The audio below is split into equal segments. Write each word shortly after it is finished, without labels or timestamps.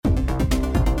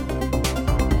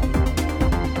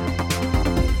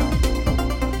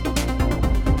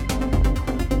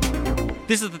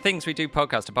This is the Things We Do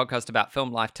podcast, a podcast about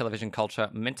film, life, television, culture,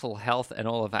 mental health, and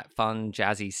all of that fun,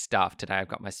 jazzy stuff. Today I've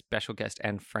got my special guest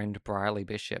and friend, Briley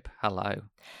Bishop. Hello.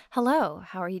 Hello,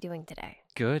 how are you doing today?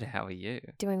 Good, how are you?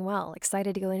 Doing well.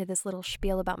 Excited to go into this little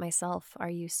spiel about myself. Are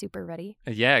you super ready?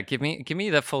 Yeah, give me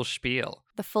the full spiel.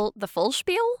 The full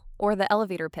spiel or the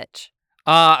elevator pitch?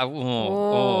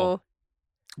 Can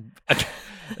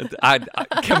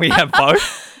we have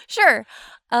both? Sure.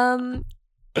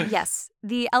 Yes.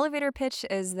 The elevator pitch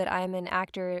is that I'm an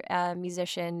actor,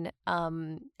 musician,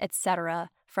 etc.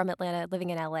 from Atlanta, living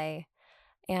in LA.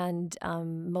 And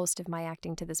most of my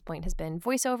acting to this point has been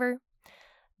voiceover.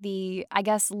 The, I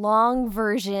guess, long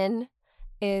version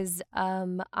is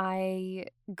I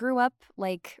grew up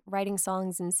like writing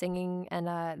songs and singing, and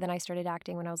then I started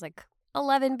acting when I was like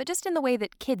 11, but just in the way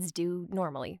that kids do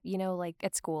normally, you know, like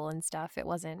at school and stuff. It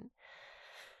wasn't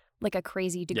like a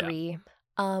crazy degree.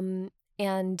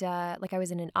 And like I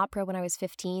was in an opera when I was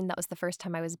 15. That was the first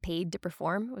time I was paid to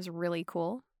perform. It was really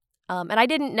cool. And I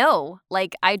didn't know.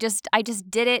 Like I just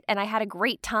did it, and I had a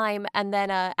great time. And then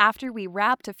after we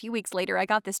wrapped, a few weeks later, I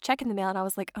got this check in the mail, and I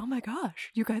was like, "Oh my gosh,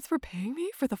 you guys were paying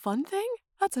me for the fun thing?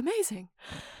 That's amazing."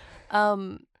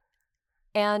 And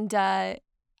I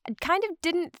kind of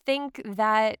didn't think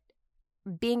that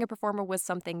being a performer was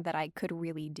something that I could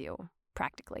really do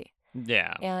practically.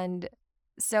 Yeah. And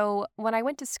so when I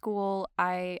went to school,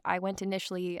 I went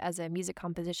initially as a music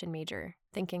composition major,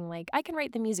 thinking like, I can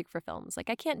write the music for films. Like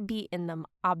I can't be in them,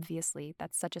 obviously.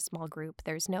 That's such a small group.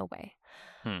 There's no way.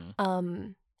 And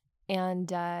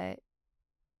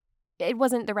it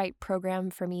wasn't the right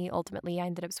program for me, ultimately. I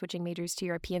ended up switching majors to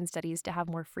European studies to have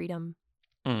more freedom.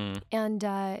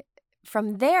 And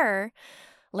from there,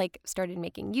 like started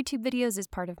making YouTube videos as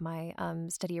part of my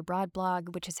study abroad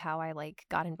blog, which is how I like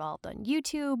got involved on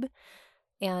YouTube.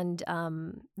 And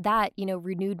that, you know,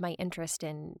 renewed my interest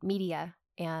in media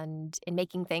and in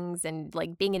making things and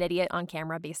like being an idiot on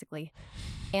camera, basically.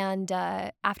 And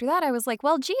after that, I was like,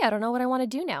 well, gee, I don't know what I want to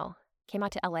do now. Came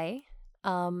out to LA,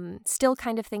 still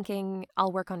kind of thinking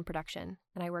I'll work on production.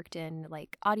 And I worked in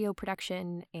like audio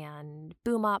production and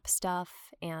boom op stuff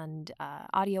and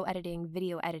audio editing,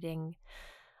 video editing.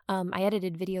 I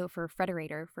edited video for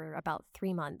Frederator for about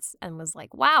 3 months and was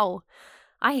like, wow,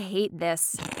 I hate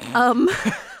this. And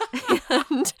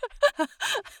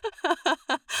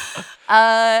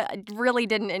really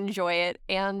didn't enjoy it.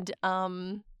 And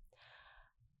I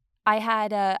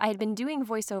had been doing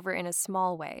voiceover in a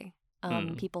small way.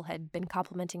 People had been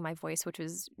complimenting my voice, which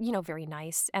was, you know, very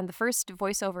nice. And the first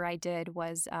voiceover I did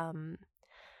was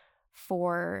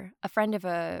for a friend of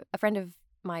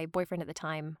my boyfriend at the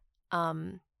time.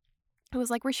 It was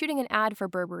like, we're shooting an ad for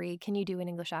Burberry. Can you do an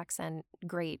English accent?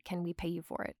 Great. Can we pay you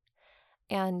for it?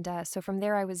 And so from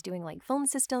there, I was doing like phone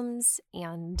systems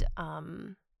and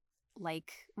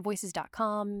like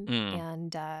voices.com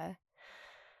and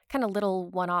kind of little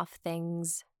one-off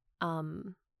things.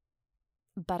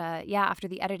 But yeah, after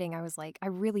the editing, I was like, I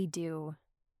really do.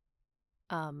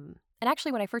 And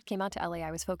actually, when I first came out to LA,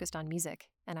 I was focused on music.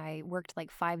 And I worked like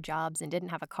 5 jobs and didn't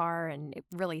have a car, and it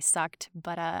really sucked.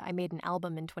 But I made an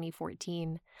album in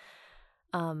 2014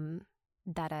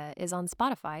 that is on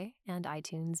Spotify and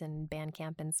iTunes and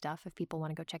Bandcamp and stuff if people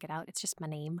want to go check it out. It's just my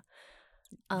name.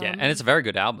 Yeah, and it's a very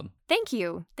good album. Thank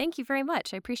you. Thank you very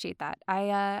much. I appreciate that.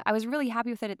 I was really happy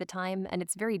with it at the time, and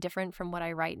it's very different from what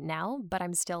I write now, but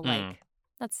I'm still like,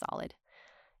 that's solid,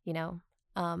 you know?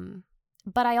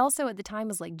 But I also at the time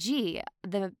was like, gee,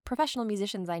 the professional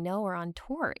musicians I know are on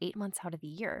tour 8 months out of the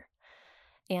year.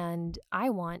 And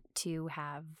I want to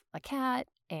have a cat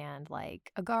and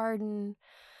like a garden.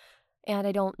 And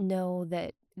I don't know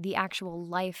that the actual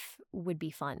life would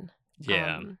be fun.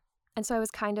 Yeah. And so I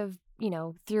was kind of, you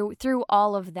know, through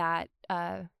all of that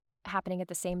happening at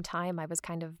the same time, I was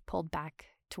kind of pulled back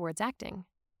towards acting.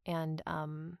 And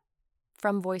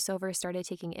from voiceover, started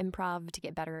taking improv to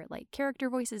get better at like character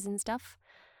voices and stuff.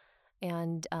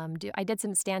 And I did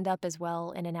some stand-up as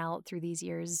well in and out through these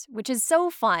years, which is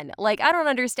so fun. Like, I don't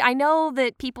understand. I know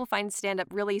that people find stand-up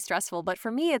really stressful, but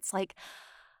for me, it's like,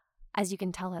 as you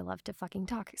can tell, I love to fucking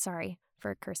talk. Sorry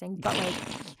for cursing. But like,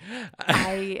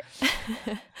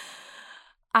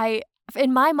 I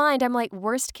in my mind, I'm like,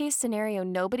 worst case scenario,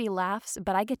 nobody laughs,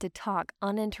 but I get to talk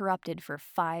uninterrupted for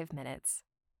 5 minutes.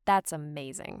 That's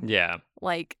amazing. Yeah.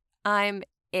 Like, I'm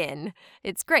in.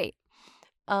 It's great.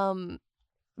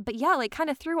 But yeah, like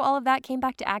kind of through all of that, came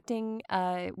back to acting,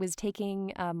 was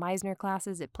taking Meisner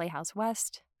classes at Playhouse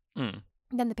West.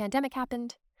 Then the pandemic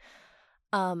happened.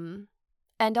 And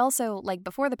also, like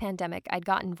before the pandemic, I'd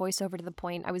gotten voiceover to the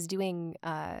point I was doing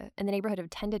in the neighborhood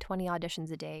of 10 to 20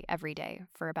 auditions a day, every day,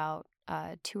 for about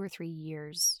 2 or 3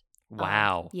 years.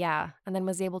 Wow. Yeah, and then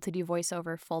was able to do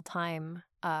voiceover full time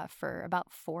for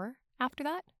about 4 after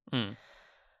that, Mm.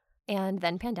 and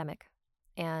then pandemic,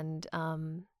 and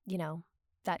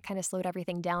that kind of slowed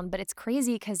everything down. But it's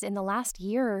crazy because in the last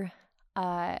year,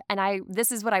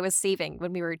 this is what I was saving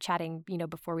when we were chatting,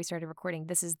 before we started recording.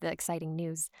 This is the exciting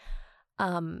news.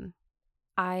 Um,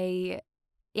 I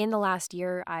In the last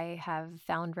year, I have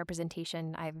found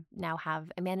representation. I now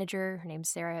have a manager. Her name's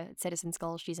Sarah at Citizen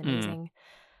Skull. She's amazing.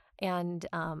 And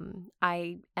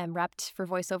I am repped for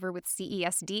voiceover with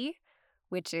CESD,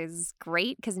 which is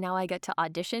great because now I get to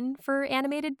audition for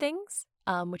animated things,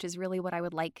 which is really what I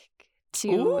would like to.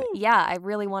 Ooh. Yeah, I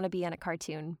really want to be in a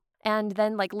cartoon. And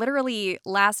then, like, literally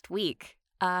last week,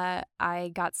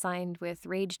 I got signed with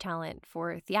Rage Talent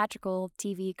for theatrical,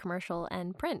 TV, commercial,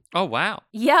 and print. Oh, wow.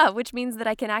 Yeah, which means that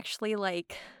I can actually,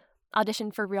 like,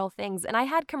 audition for real things. And I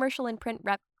had commercial and print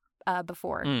rep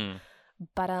before,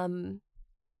 but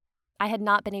I had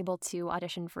not been able to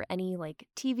audition for any, like,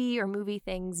 TV or movie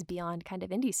things beyond kind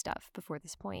of indie stuff before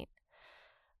this point.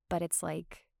 But it's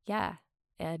like, yeah,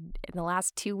 and in the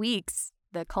last 2 weeks,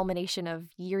 the culmination of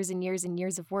years and years and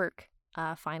years of work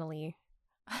finally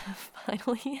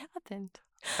happened.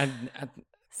 And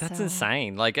that's So-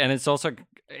 insane. Like, and it's also,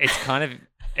 it's kind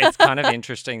of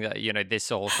interesting that,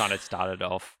 this all kind of started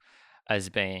off as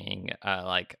being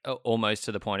almost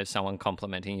to the point of someone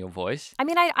complimenting your voice. I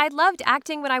mean, I loved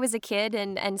acting when I was a kid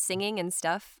and singing and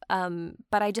stuff,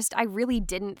 but I really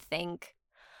didn't think.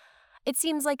 It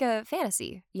seems like a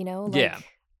fantasy, Like, Yeah.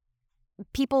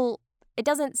 people, it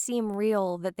doesn't seem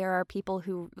real that there are people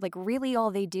who, like, really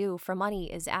all they do for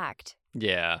money is act.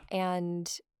 Yeah.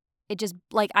 And it just,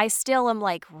 like, I still am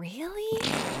like, really?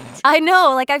 I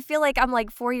know, like, I feel like I'm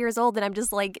like 4 years old and I'm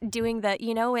just like doing the,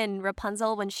 in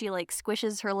Rapunzel when she like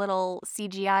squishes her little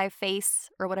CGI face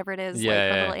or whatever it is, like her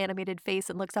Yeah. little animated face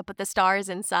and looks up at the stars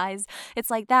and sighs. It's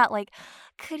like that, like,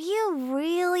 could you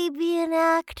really be an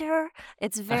actor?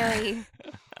 It's very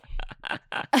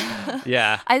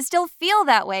Yeah. I still feel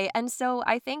that way. And so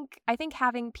I think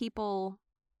having people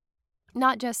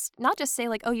not just say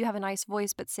like, oh, you have a nice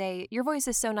voice, but say your voice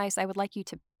is so nice, I would like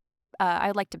to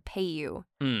pay you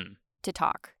to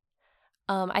talk.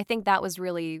 I think that was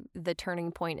really the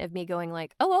turning point of me going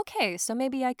like, oh, okay, so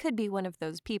maybe I could be one of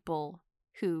those people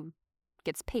who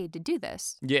gets paid to do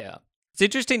this. Yeah. It's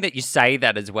interesting that you say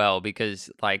that as well, because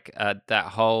like that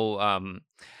whole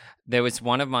there was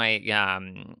one of my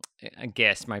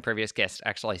guests, my previous guest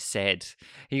actually said,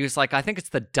 he was like, I think it's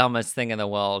the dumbest thing in the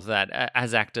world that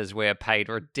as actors we're paid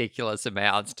ridiculous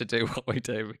amounts to do what we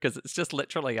do, because it's just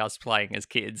literally us playing as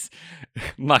kids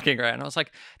mucking around. I was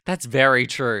like, that's very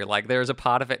true. Like, there is a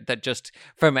part of it that just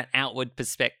from an outward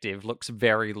perspective looks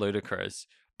very ludicrous,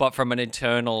 but from an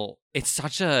internal, it's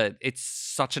such an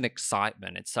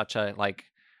excitement. It's such a, like,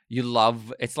 you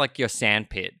love, it's like your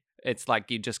sandpit. It's like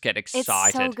you just get excited.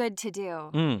 It's so good to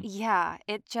do. Yeah,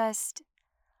 it just,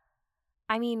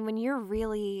 I mean, when you're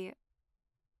really,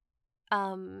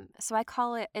 so I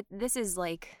call it, this is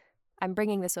like, I'm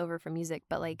bringing this over from music,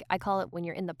 but like I call it when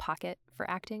you're in the pocket for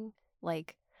acting.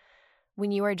 Like when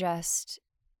you are just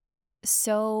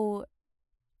so,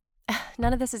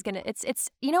 none of this is gonna,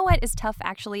 it's, you know what is tough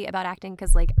actually about acting?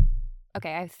 Cause like,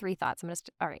 okay, I have 3 thoughts.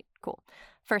 All right, cool.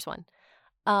 First one.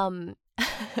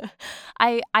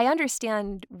 I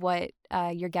understand what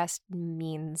your guest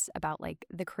means about like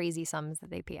the crazy sums that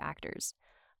they pay actors.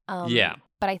 Yeah.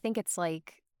 But I think it's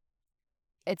like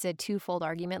it's a twofold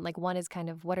argument. Like one is kind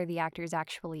of what are the actors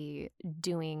actually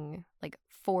doing like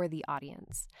for the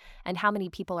audience, and how many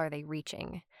people are they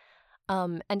reaching?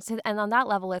 And on that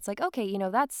level, it's like, okay,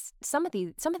 that's some of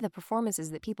the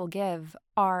performances that people give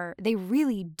they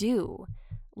really do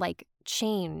like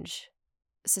change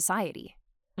society.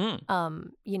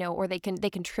 Or they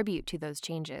contribute to those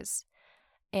changes.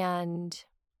 And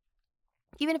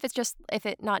even if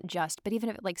even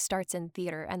if it like starts in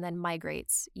theater and then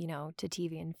migrates, to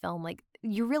TV and film, like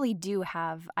you really do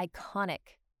have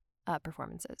iconic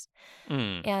performances.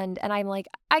 And I'm like,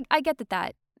 I get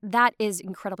that is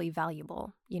incredibly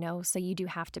valuable, so you do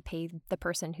have to pay the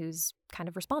person who's kind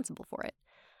of responsible for it.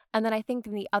 And then I think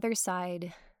on the other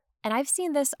side, and I've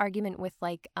seen this argument with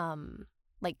like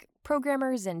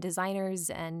programmers and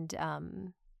designers and,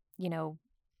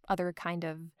 other kind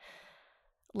of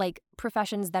like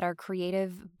professions that are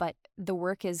creative, but the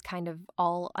work is kind of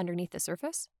all underneath the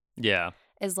surface. Yeah.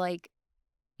 Is like,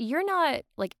 you're not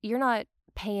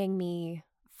paying me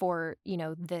for,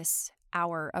 this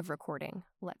hour of recording,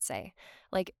 let's say.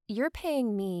 Like, you're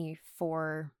paying me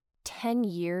for 10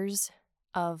 years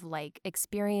of like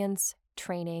experience,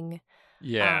 training,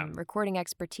 Yeah. recording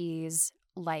expertise,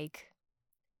 like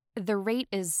the rate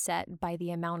is set by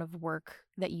the amount of work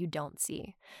that you don't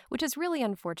see, which is really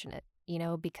unfortunate,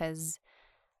 because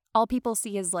all people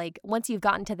see is like once you've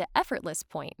gotten to the effortless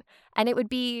point, and it would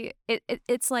be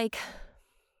it's like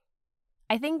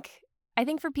I think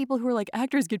for people who are like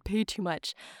actors get paid too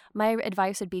much, my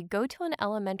advice would be go to an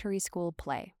elementary school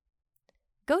play.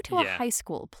 Go to a Yeah. high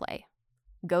school play.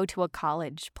 Go to a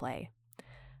college play.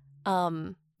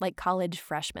 Like college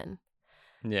freshmen.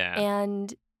 Yeah.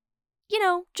 And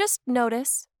just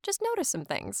notice some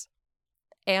things.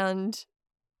 And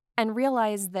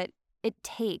realize that it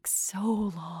takes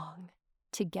so long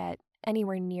to get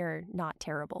anywhere near not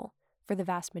terrible for the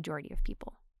vast majority of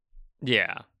people.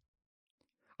 Yeah.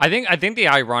 I think the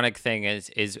ironic thing is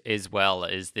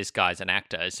this guy's an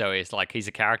actor, so it's like he's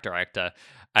a character actor,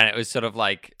 and it was sort of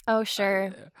like, Oh, sure.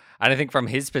 and I think from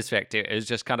his perspective, it was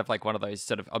just kind of like one of those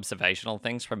sort of observational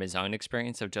things from his own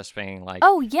experience of just being like,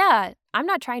 Oh, yeah. I'm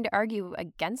not trying to argue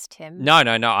against him. no,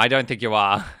 I don't think you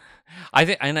are. I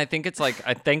think it's like,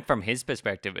 I think from his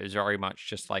perspective, it was very much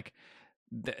just like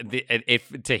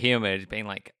if to him it's been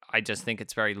like, I just think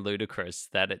it's very ludicrous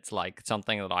that it's like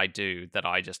something that I do that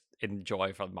I just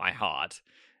enjoy from my heart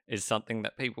is something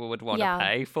that people would want to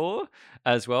pay for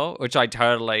as well, which I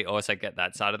totally also get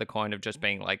that side of the coin of just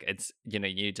being like, it's,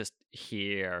 you just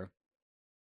hear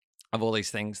of all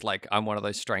these things. Like, I'm one of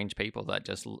those strange people that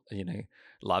just,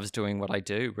 loves doing what I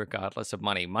do regardless of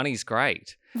money. Money's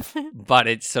great, but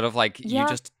it's sort of like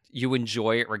you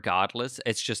enjoy it regardless.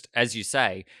 It's just, as you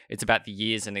say, it's about the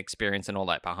years and experience and all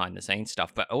that behind the scenes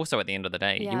stuff. But also at the end of the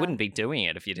day, you wouldn't be doing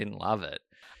it if you didn't love it.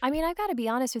 I mean, I've got to be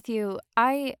honest with you.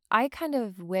 I kind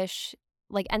of wish,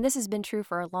 like, and this has been true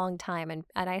for a long time, and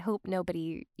I hope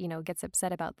nobody, gets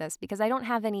upset about this, because I don't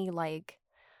have any, like,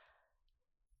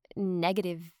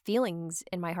 negative feelings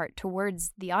in my heart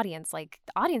towards the audience. Like,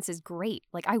 the audience is great.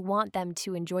 Like, I want them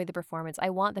to enjoy the performance. I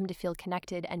want them to feel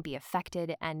connected and be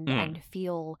affected and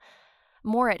feel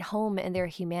more at home in their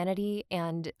humanity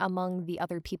and among the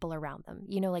other people around them.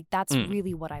 Like, that's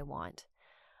really what I want.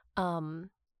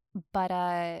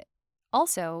 But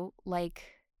also, like,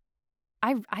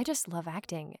 I just love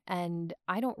acting, and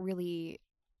I don't really,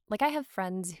 like, I have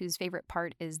friends whose favorite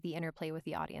part is the interplay with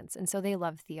the audience, and so they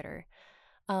love theater.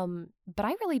 But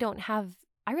I really don't have,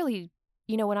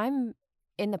 when I'm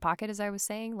in the pocket, as I was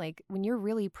saying, like, when you're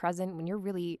really present, when you're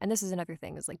really, and this is another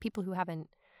thing, is like people who haven't,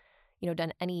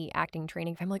 done any acting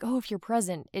training, if I'm like, oh, if you're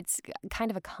present, it's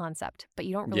kind of a concept, but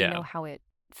you don't really know how it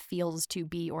feels to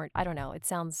be, or I don't know, it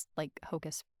sounds like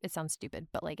hocus, it sounds stupid,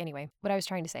 but like, anyway, what I was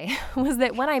trying to say was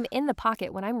that when I'm in the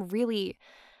pocket, when I'm really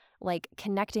like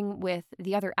connecting with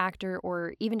the other actor,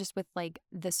 or even just with like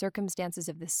the circumstances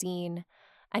of the scene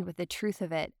and with the truth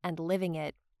of it and living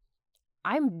it,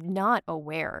 I'm not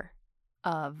aware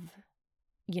of,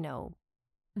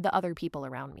 the other people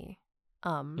around me.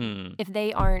 If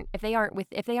they aren't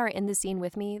in the scene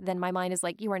with me, then my mind is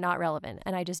like, you are not relevant,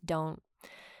 and it just doesn't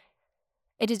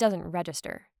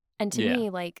register. And to me,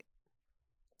 like,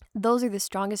 those are the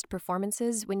strongest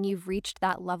performances when you've reached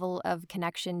that level of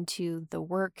connection to the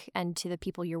work and to the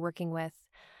people you're working with,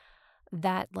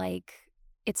 that, like,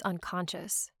 it's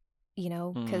unconscious,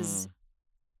 because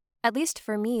at least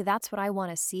for me, that's what I want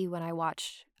to see when I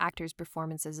watch actors'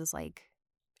 performances, is like,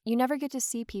 you never get to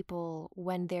see people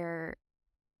when they're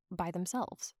by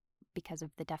themselves because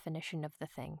of the definition of the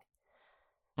thing.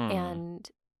 And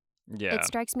it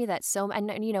strikes me that I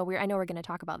know we're going to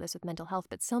talk about this with mental health,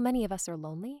 but so many of us are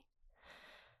lonely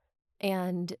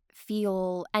and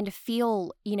feel,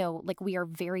 like we are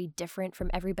very different from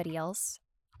everybody else.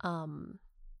 And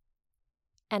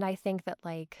I think that,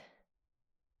 like,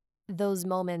 those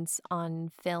moments on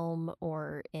film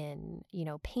or in,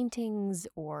 paintings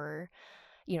or,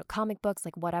 comic books,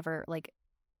 like whatever, like,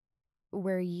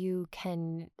 where you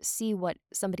can see what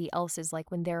somebody else is like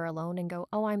when they're alone and go,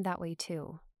 oh, I'm that way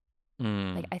too.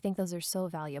 Like, I think those are so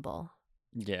valuable.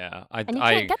 Yeah. And you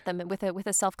can't get them with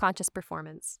a self-conscious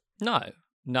performance. No,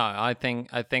 I think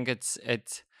it's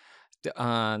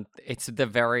the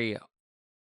very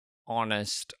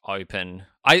honest, open.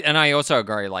 I also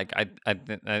agree. Like,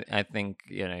 I think,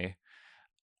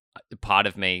 part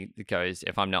of me goes,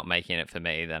 if I'm not making it for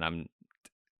me, then I'm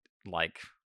like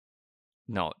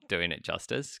not doing it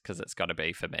justice, because it's got to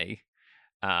be for me,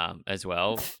 as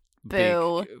well.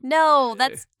 Boo! No,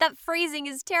 that phrasing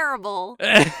is terrible.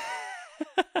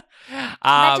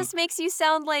 That Um, just makes you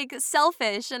sound like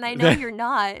selfish, and I know you're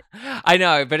not. I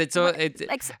know, but it's all What, it's.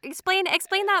 explain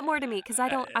that more to me, because I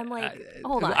don't. I'm like,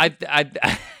 hold on.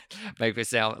 I make me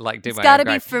sound like do It's my got own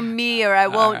to be great. for me, or I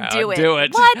won't do it. Do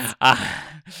it. What? I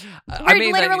We're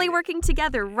mean, literally like, working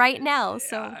together right now,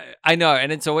 so I know,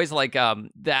 and it's always like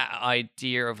that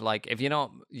idea of like if you're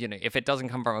not, if it doesn't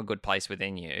come from a good place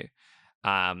within you,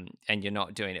 and you're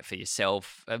not doing it for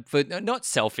yourself, for not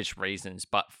selfish reasons,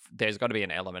 but there's got to be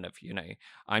an element of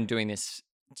I'm doing this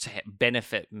to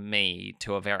benefit me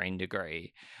to a varying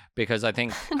degree, because I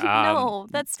think no,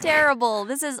 that's terrible.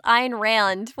 This is Ayn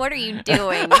Rand. What are you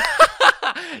doing?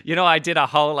 I did a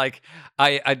whole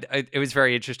it was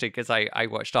very interesting because I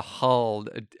watched a whole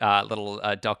little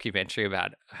documentary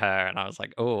about her, and I was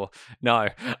like, oh no.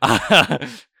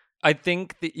 I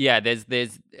think that, yeah, there's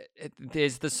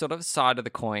the sort of side of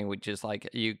the coin which is like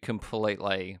you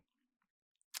completely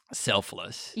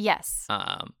selfless, Yes.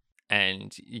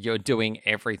 and you're doing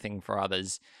everything for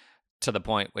others to the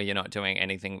point where you're not doing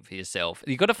anything for yourself.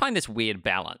 You've got to find this weird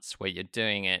balance where you're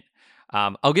doing it.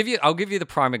 I'll give you the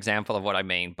prime example of what I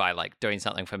mean by like doing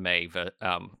something for me.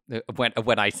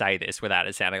 When I say this without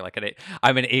it sounding like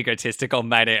I'm an egotistical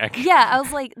maniac. Yeah, I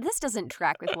was like, this doesn't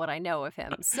track with what I know of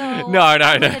him. So No.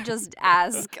 I'm gonna just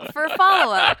ask for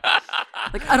follow up.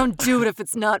 Like, I don't do it if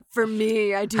it's not for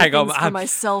me. I do Hang on, things for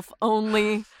myself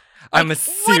only. I'm a what is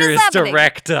serious happening?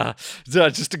 director.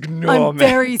 Just ignore I'm me.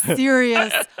 very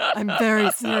serious. I'm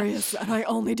very serious, and I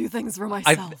only do things for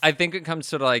myself. I think it comes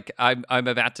to like I'm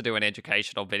about to do an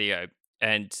educational video,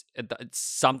 and it's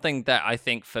something that I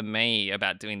think for me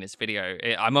about doing this video,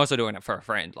 I'm also doing it for a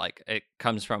friend. Like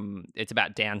it's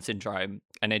about Down syndrome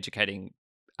and educating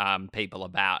people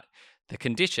about the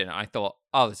condition. I thought,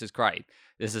 oh, this is great.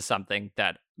 This is something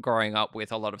that growing up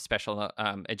with a lot of special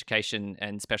education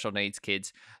and special needs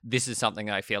kids, this is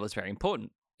something I feel is very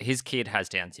important. His kid has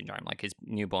Down syndrome, like his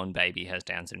newborn baby has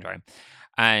Down syndrome.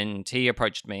 And he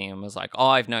approached me and was like, oh,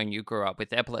 I've known you grew up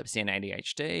with epilepsy and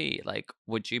ADHD. Like,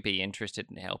 would you be interested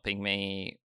in helping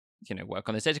me, work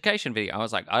on this education video? I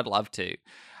was like, I'd love to.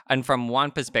 And from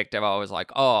one perspective, I was like,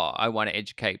 oh, I want to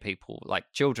educate people, like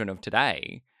children of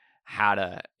today, how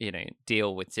to,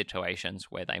 deal with situations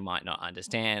where they might not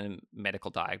understand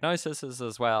medical diagnoses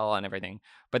as well and everything.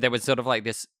 But there was sort of like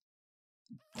this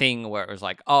thing where it was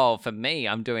like, oh, for me,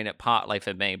 I'm doing it partly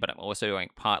for me, but I'm also doing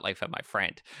it partly for my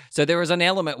friend. So there was an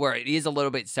element where it is a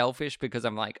little bit selfish because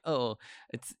I'm like, oh,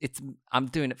 I'm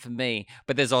doing it for me.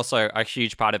 But there's also a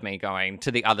huge part of me going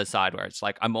to the other side where it's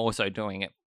like, I'm also doing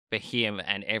it for him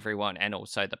and everyone, and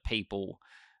also the people,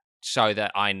 so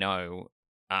that I know,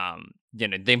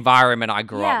 the environment I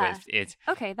grew up with. It's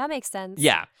okay, that makes sense.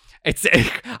 yeah.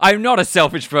 I'm not a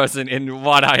selfish person in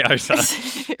one iota.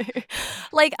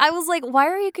 Like, I was like, why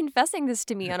are you confessing this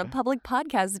to me on a public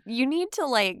podcast? You need to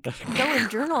like go and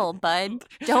journal, bud.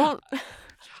 Don't.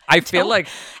 I feel like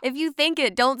if you think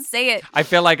it, don't say it. I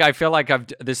feel like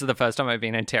this is the first time I've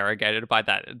been interrogated by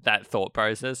that thought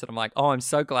process, and I'm like, oh, I'm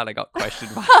so glad I got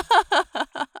questioned by.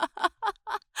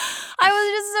 I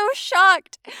was just so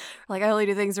shocked. Like, I only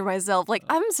do things for myself. Like,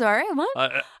 I'm sorry,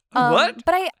 what? What?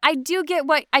 But I do get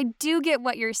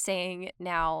what you're saying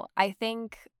now. I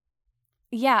think,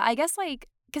 yeah, I guess like,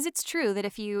 because it's true that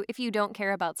if you don't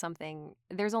care about something,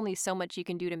 there's only so much you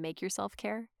can do to make yourself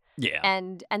care. Yeah.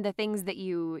 And the things that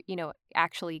you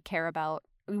actually care about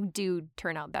do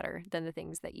turn out better than the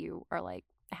things that you are like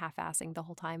half-assing the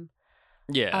whole time.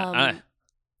 Yeah.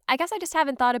 I guess I just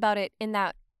haven't thought about it in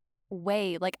that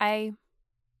way. Like, I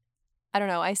don't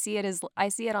know. I see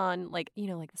it on like,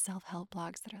 like the self-help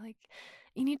blogs that are like,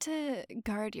 you need to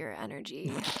guard your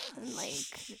energy and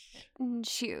like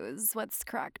choose what's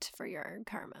correct for your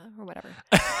karma or whatever.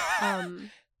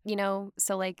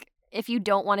 So like, if you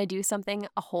don't want to do something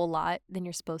a whole lot, then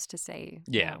you're supposed to say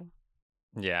yeah. no.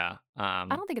 Yeah. I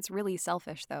don't think it's really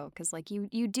selfish though, because like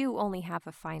you do only have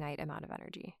a finite amount of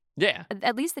energy. Yeah.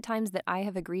 At least the times that I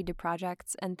have agreed to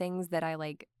projects and things that I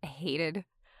like hated,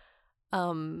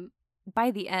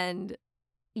 by the end,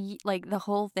 like the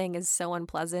whole thing is so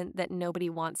unpleasant that nobody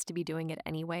wants to be doing it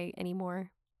anyway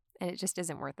anymore, and it just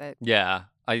isn't worth it. Yeah.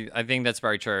 I think that's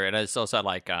very true, and it's also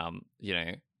like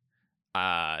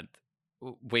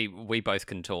we both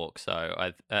can talk,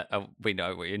 so we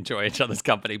know we enjoy each other's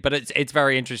company. But it's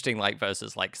very interesting, like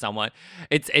versus like someone.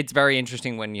 It's very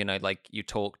interesting when like you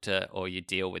talk to or you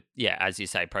deal with, yeah, as you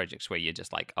say, projects where you're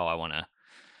just like, oh, I want to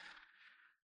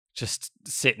just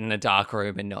sit in a dark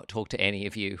room and not talk to any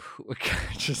of you,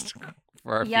 just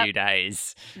for a few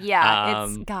days. Yeah,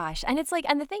 it's gosh, and it's like,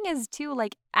 and the thing is too,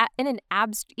 like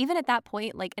even at that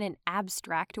point, like in an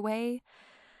abstract way,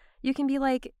 you can be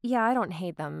like, yeah, I don't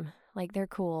hate them. Like, they're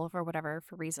cool for whatever,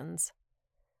 for reasons.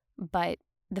 But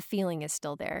the feeling is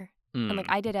still there. And, like,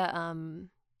 Mm. I did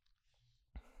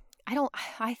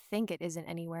I think it isn't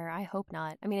anywhere. I hope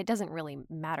not. I mean, it doesn't really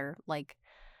matter. Like,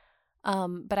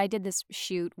 but I did this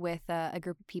shoot with a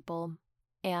group of people,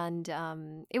 and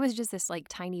it was just this like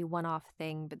tiny one-off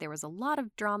thing, but there was a lot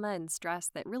of drama and stress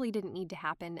that really didn't need to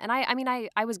happen. And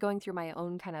I was going through my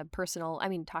own kind of personal,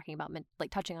 talking about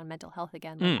like touching on mental health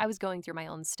again. Like, I was going through my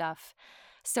own stuff.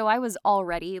 So I was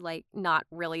already like not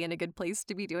really in a good place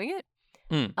to be doing it.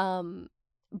 Mm.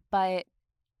 But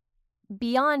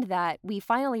beyond that, we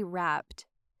finally wrapped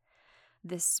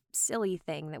this silly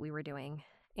thing that we were doing.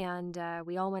 And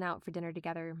we all went out for dinner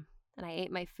together, and I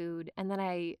ate my food. And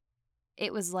then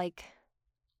it was like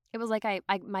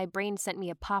my brain sent me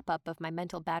a pop-up of my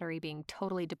mental battery being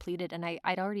totally depleted. And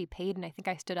I'd already paid, and I think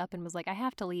I stood up and was like, I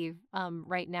have to leave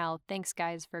right now. Thanks,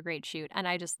 guys, for a great shoot. And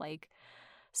I just like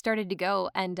started to go.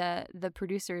 And the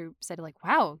producer said like,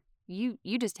 wow, you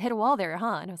just hit a wall there,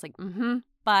 huh? And I was like,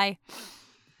 bye.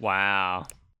 Wow.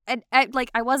 And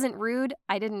I wasn't rude.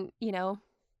 I didn't,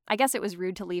 I guess it was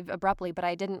rude to leave abruptly, but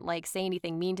I didn't like say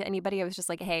anything mean to anybody. I was just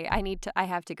like, hey, I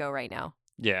have to go right now.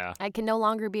 Yeah. I can no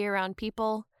longer be around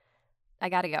people. I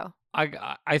gotta go.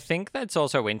 I think that's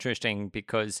also interesting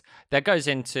because that goes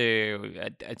into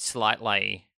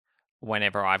slightly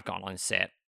whenever I've gone on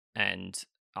set and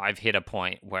I've hit a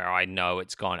point where I know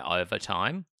it's gone over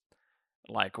time.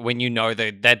 Like when you know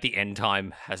that the end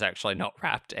time has actually not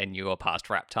wrapped and you are past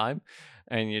wrap time,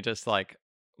 and you're just like,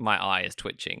 my eye is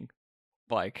twitching.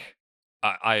 Like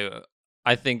I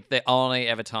think the only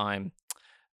ever time,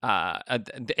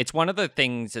 it's one of the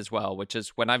things as well, which is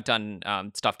when I've done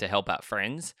stuff to help out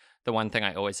friends. The one thing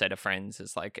I always say to friends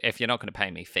is like, if you're not going to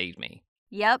pay me, feed me.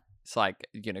 Yep. It's like,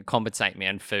 compensate me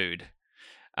on food.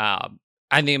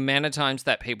 And the amount of times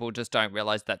that people just don't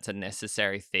realize that's a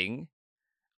necessary thing,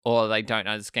 or they don't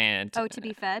understand. Oh, to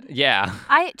be fed? Yeah.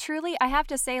 I have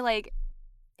to say, like,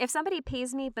 if somebody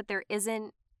pays me, but there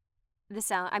isn't the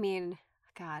sound,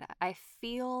 God, I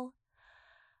feel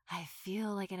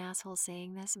like an asshole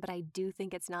saying this, but I do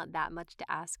think it's not that much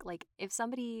to ask. Like, if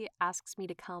somebody asks me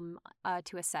to come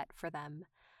to a set for them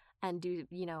and do,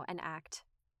 an act,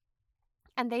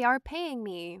 and they are paying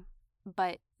me,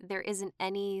 but there isn't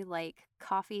any, like,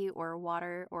 coffee or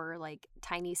water or, like,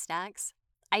 tiny snacks,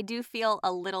 I do feel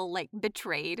a little, like,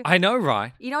 betrayed. I know,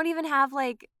 right? You don't even have,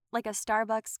 like a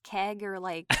Starbucks keg or,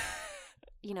 like,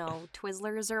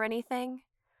 Twizzlers or anything?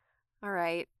 All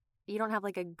right. You don't have,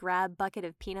 like, a grab bucket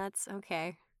of peanuts?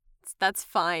 Okay. That's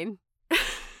fine.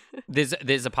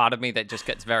 There's a part of me that just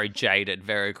gets very jaded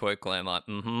very quickly. I'm like,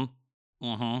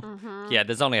 Yeah,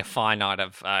 there's only a finite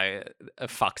of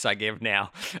fucks I give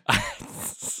now.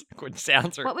 Which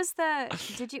sounds... What was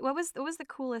the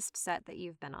coolest set that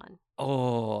you've been on?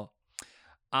 Oh,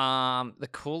 the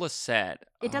coolest set.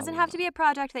 It doesn't have to be a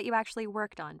project that you actually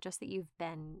worked on, just that you've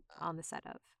been on the set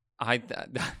of. I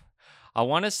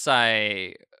want to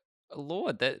say,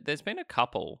 Lord, there's been a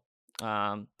couple.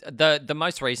 The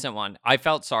most recent one, I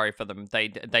felt sorry for them. They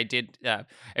did.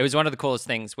 It was one of the coolest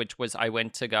things, which was I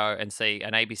went to go and see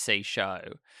an ABC show.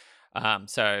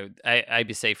 So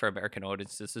ABC, for American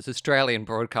audiences, is Australian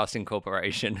Broadcasting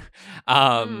Corporation.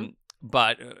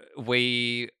 But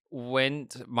we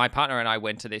went. My partner and I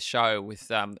went to this show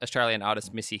with Australian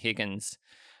artist Missy Higgins.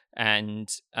 And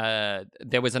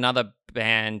there was another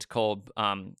band called,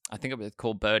 I think it was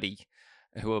called Birdie,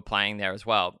 who were playing there as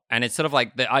well. And it's sort of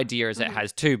like, the idea is it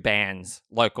has two bands,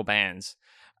 local bands,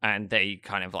 and they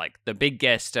kind of like the big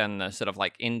guest and the sort of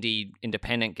like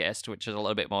independent guest, which is a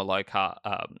little bit more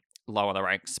lower the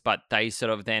ranks. But they sort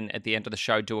of then at the end of the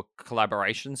show do a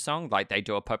collaboration song, like they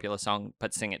do a popular song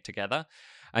but sing it together.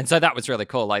 And so that was really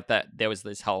cool. Like that, there was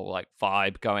this whole like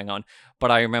vibe going on.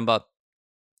 But I remember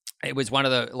it was one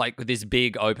of the, like, this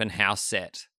big open house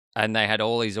set, and they had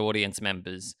all these audience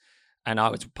members, and I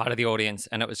was part of the audience,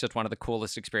 and it was just one of the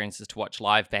coolest experiences to watch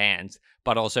live bands,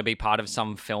 but also be part of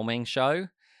some filming show.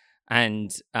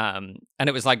 And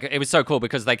it was like, it was so cool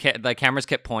because the cameras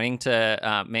kept pointing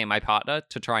to me and my partner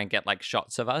to try and get like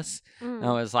shots of us. And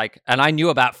I was like, and I knew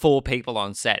about 4 people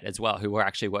on set as well who were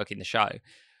actually working the show.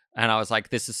 And I was like,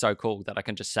 this is so cool that I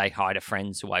can just say hi to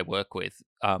friends who I work with,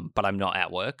 but I'm not at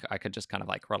work. I could just kind of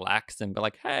like relax and be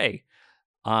like, hey,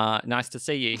 nice to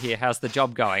see you here. How's the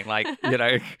job going? Like,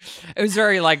 it was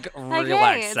very like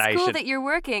relaxation. Hey, it's cool that you're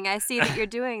working. I see that you're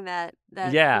doing that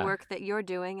work that you're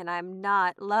doing, and I'm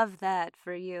not. Love that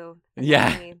for you.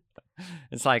 Yeah.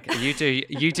 It's like, you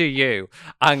do you.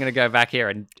 I'm going to go back here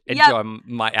and enjoy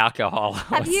my alcohol.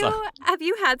 Have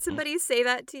you had somebody say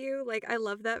that to you? Like, I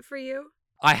love that for you?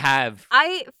 I have.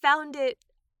 I found it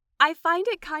I find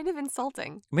it kind of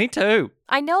insulting. Me too.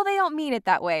 I know they don't mean it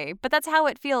that way, but that's how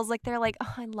it feels. Like they're like,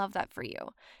 oh, I love that for you.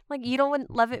 Like you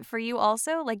don't love it for you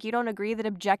also? Like you don't agree that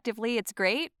objectively it's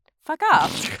great? Fuck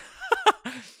off.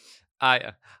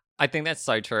 I think that's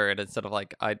so true. And it's sort of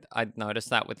like I noticed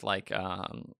that with like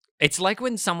it's like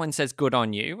when someone says good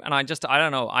on you, and I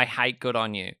don't know, I hate good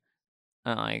on you.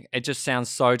 It just sounds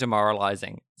so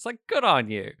demoralizing. It's like good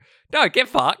on you. No, get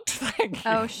fucked. Thank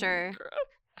you. Oh, sure.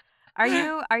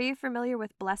 Are you familiar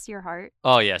with Bless Your Heart?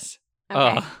 Oh yes.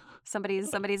 Okay.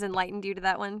 Somebody's enlightened you to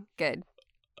that one? Good.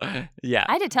 Yeah.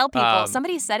 I had to tell people.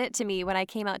 Somebody said it to me when I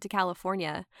came out to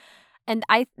California, and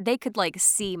they could like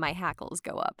see my hackles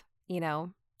go up, you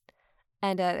know?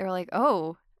 And they were like,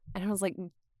 "Oh." And I was like,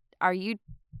 "Are you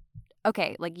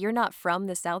okay, like you're not from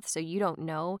the South, so you don't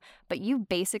know, but you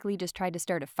basically just tried to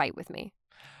start a fight with me."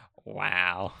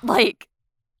 Wow. Like,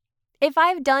 if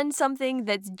I've done something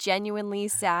that's genuinely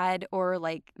sad or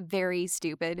like very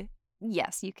stupid,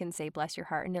 yes, you can say bless your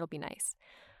heart and it'll be nice.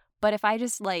 But if I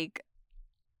just like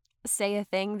say a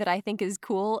thing that I think is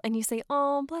cool and you say,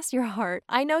 oh, bless your heart,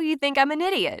 I know you think I'm an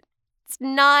idiot. It's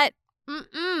not,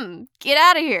 get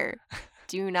out of here.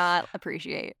 Do not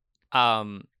appreciate.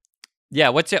 Yeah,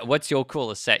 what's your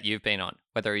coolest set you've been on,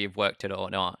 whether you've worked it or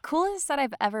not? Coolest set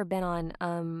I've ever been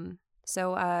on.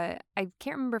 So I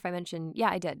can't remember if I mentioned. Yeah,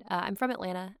 I did. I'm from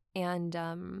Atlanta,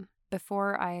 and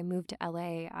before I moved to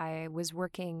LA, I was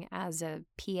working as a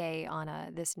PA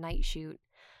on this night shoot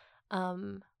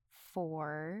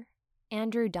for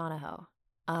Andrew Donahoe.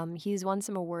 He's won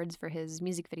some awards for his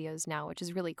music videos now, which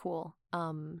is really cool.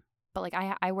 But like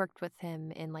I worked with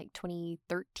him in like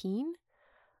 2013.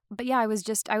 But yeah, I was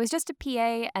just a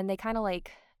PA, and they kind of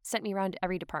like sent me around to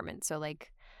every department. So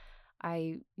like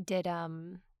I did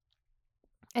some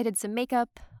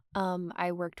makeup.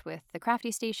 I worked with the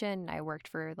crafty station. I worked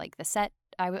for like the set.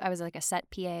 I was like a set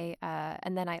PA.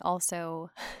 And then I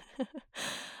also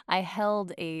I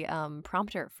held a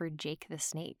prompter for Jake the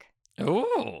Snake.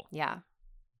 Ooh. Yeah.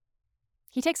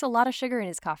 He takes a lot of sugar in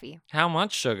his coffee. How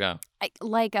much sugar?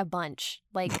 Like a bunch,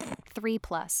 like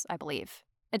 3+, I believe.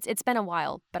 It's been a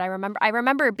while, but I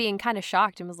remember being kind of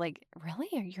shocked and was like, really?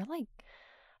 You're like, I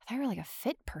thought you were like a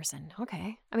fit person.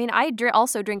 Okay. I mean, I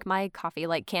also drink my coffee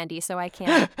like candy, so I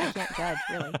can't judge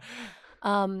really.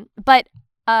 But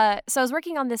so I was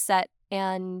working on this set,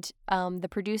 and the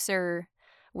producer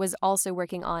was also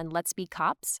working on Let's Be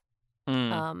Cops,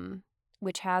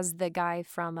 which has the guy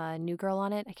from New Girl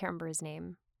on it. I can't remember his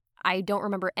name. I don't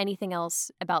remember anything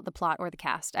else about the plot or the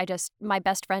cast. My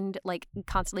best friend like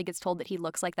constantly gets told that he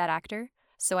looks like that actor.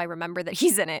 So I remember that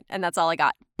he's in it, and that's all I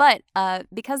got. But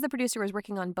because the producer was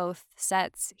working on both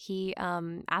sets, he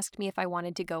asked me if I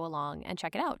wanted to go along and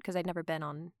check it out, because I'd never been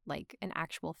on like an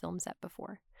actual film set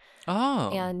before. Oh.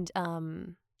 And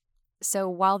so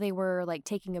while they were like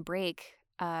taking a break,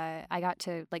 I got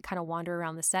to like kind of wander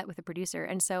around the set with the producer.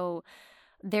 And so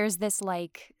there's this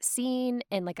like scene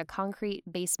in like a concrete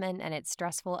basement, and it's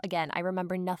stressful. Again, I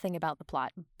remember nothing about the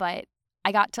plot, but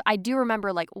I do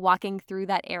remember like walking through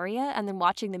that area and then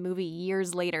watching the movie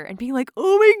years later and being like,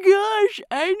 oh my gosh,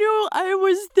 I know I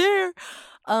was there.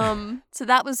 So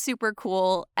that was super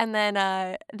cool. And then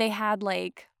they had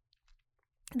a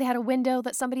window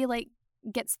that somebody like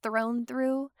gets thrown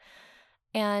through.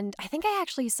 And I think I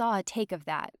actually saw a take of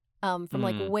that from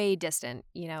like way distant,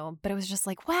 you know, but it was just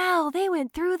like, wow, they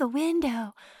went through the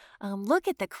window. Look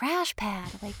at the crash pad,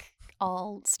 like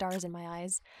all stars in my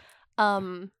eyes.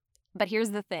 But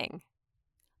here's the thing.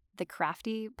 The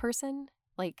crafty person,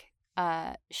 like,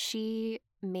 she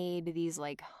made these,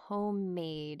 like,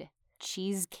 homemade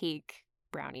cheesecake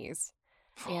brownies.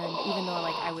 And even though,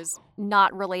 like, I was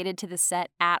not related to the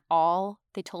set at all,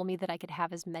 they told me that I could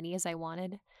have as many as I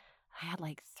wanted. I had,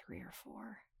 like, 3 or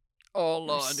 4. Oh, They were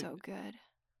Lord. so good.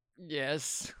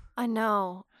 Yes. I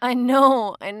know. I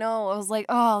was like,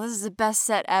 oh, this is the best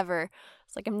set ever.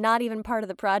 It's like I'm not even part of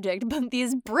the project, but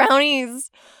these brownies.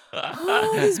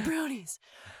 Oh, these brownies.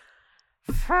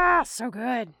 So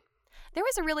good. There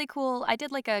was a really cool, I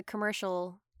did like a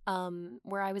commercial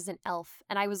where I was an elf,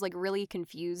 and I was like really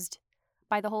confused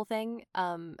by the whole thing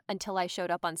until I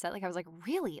showed up on set. Like I was like,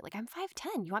 really? Like I'm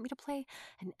 5'10". You want me to play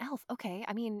an elf? Okay.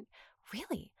 I mean,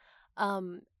 really?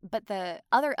 But the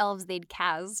other elves they'd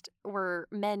cast were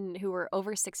men who were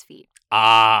over 6 feet.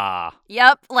 Ah.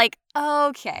 Yep. Like,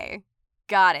 okay.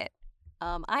 Got it.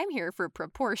 I'm here for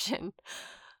proportion.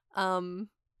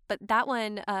 But that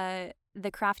one,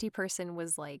 the crafty person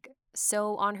was like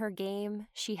so on her game.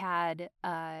 She had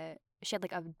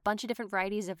like a bunch of different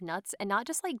varieties of nuts, and not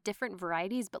just like different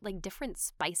varieties, but like different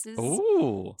spices.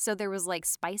 Ooh. So there was like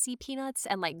spicy peanuts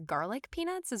and like garlic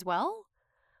peanuts as well.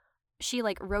 she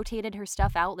like rotated her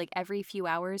stuff out like every few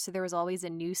hours, so there was always a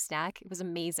new snack. It was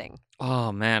amazing.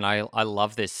 Oh man, I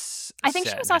love this I think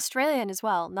she set. was Australian as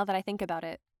well, now that I think about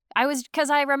it. Because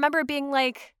I remember being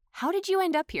like, how did you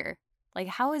end up here? Like,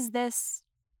 how is this?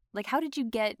 Like,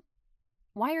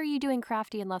 why are you doing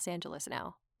crafty in Los Angeles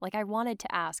now? Like, I wanted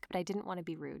to ask, but I didn't want to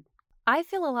be rude. I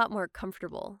feel a lot more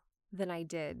comfortable than I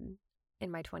did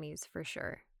in my 20s for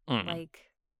sure. Mm. Like,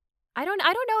 I don't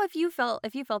know if you felt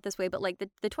this way, but like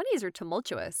the 20s are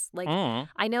tumultuous. Like,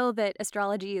 I know that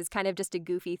astrology is kind of just a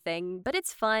goofy thing, but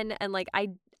it's fun. And like,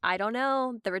 I don't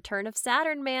know, the return of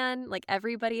Saturn, man. Like,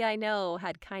 everybody I know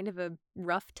had kind of a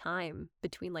rough time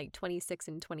between like 26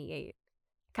 and 28,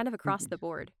 kind of across the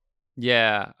board.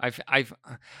 Yeah, I've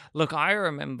look, I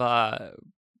remember,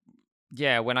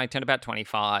 yeah, when I turned about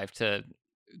 25 to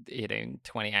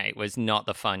 28 was not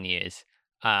the fun years.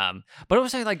 But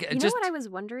also like You know what I was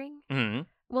wondering? Mm,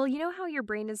 Well, you know how your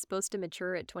brain is supposed to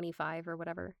mature at 25 or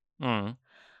whatever? mm,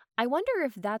 I wonder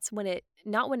if that's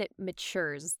not when it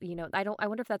matures, I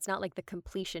wonder if that's not like the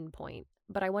completion point,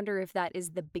 but I wonder if that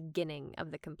is the beginning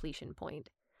of the completion point.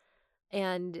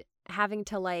 And having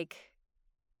to like,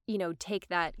 take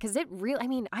that, because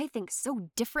I think so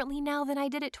differently now than I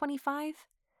did at 25.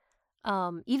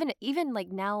 Even like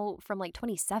now from like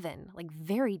 27, like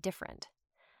very different.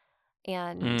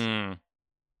 And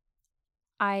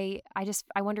I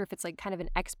wonder if it's like kind of an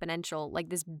exponential, like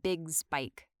this big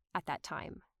spike at that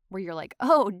time where you're like,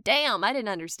 oh damn, I didn't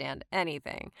understand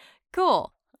anything.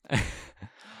 Cool.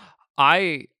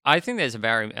 I think there's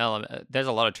there's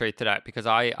a lot of truth to that, because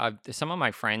some of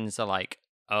my friends are like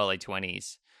early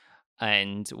 20s,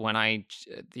 and when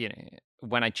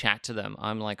when I chat to them,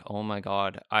 I'm like, oh my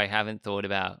god, I haven't thought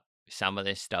about some of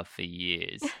this stuff for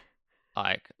years.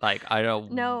 like I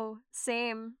don't. No,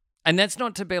 same. And that's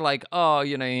not to be like, oh,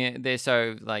 they're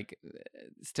so like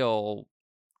still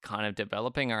kind of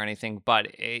developing or anything, but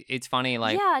it's funny,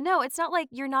 like, yeah, no, it's not like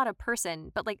you're not a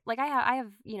person, but like I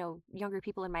have younger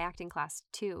people in my acting class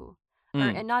too,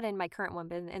 and not in my current one,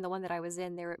 but in the one that I was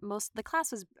in, the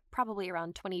class was probably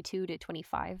around 22 to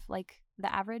 25, like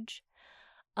the average,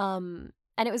 and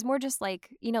it was more just like,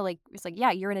 like it's like,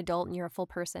 yeah, you're an adult and you're a full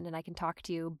person and I can talk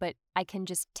to you, but I can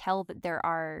just tell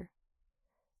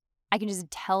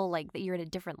like that you're in a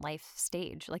different life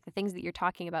stage. Like the things that you're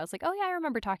talking about, it's like, oh yeah, I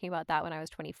remember talking about that when I was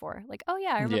 24. Like, oh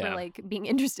yeah, I remember like being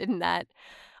interested in that,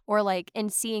 or like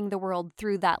and seeing the world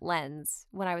through that lens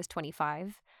when I was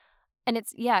 25. And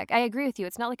it's, yeah, I agree with you.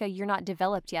 It's not like you're not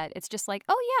developed yet. It's just like,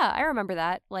 oh yeah, I remember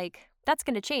that. Like that's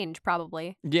going to change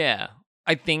probably. Yeah.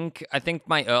 I think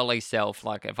my early self,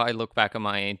 like if I look back at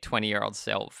my 20-year-old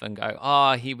self and go,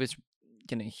 oh, he was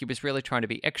really trying to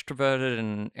be extroverted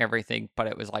and everything, but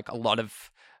it was like a lot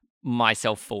of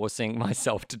myself forcing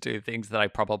myself to do things that I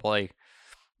probably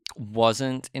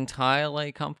wasn't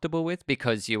entirely comfortable with,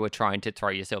 because you were trying to throw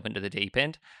yourself into the deep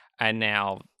end. And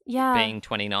now, being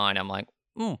 29, I'm like,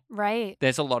 right.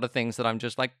 There's a lot of things that I'm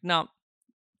just like, no,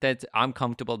 I'm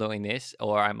comfortable doing this,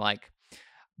 or I'm like,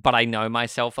 but I know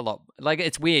myself a lot. Like,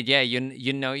 it's weird, yeah.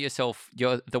 You know yourself,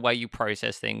 the way you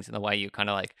process things, and the way you kind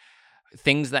of like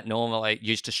things that normally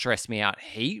used to stress me out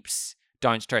heaps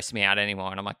don't stress me out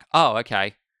anymore. And I'm like, oh,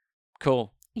 okay,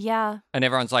 cool. Yeah. And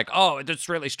everyone's like, oh, it's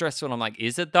really stressful. And I'm like,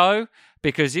 is it though?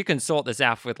 Because you can sort this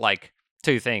out with like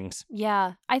 2 things.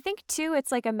 Yeah. I think too,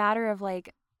 it's like a matter of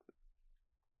like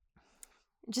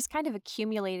just kind of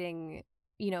accumulating,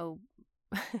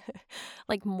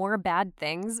 like more bad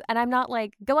things. And I'm not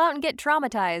like, go out and get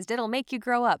traumatized, it'll make you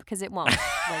grow up, because it won't.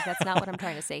 Like, that's not what I'm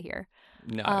trying to say here.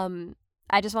 No.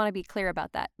 I just want to be clear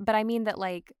about that. But I mean that,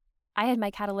 like, I had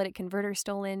my catalytic converter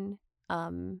stolen.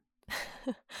 Oh,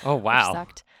 wow. Which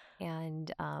sucked.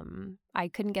 And I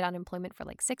couldn't get unemployment for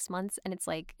like 6 months. And it's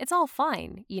like, it's all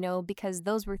fine, because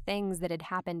those were things that had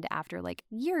happened after like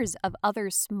years of other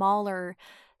smaller,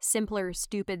 simpler,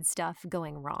 stupid stuff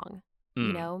going wrong,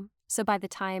 So by the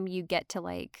time you get to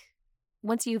like,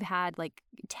 once you've had like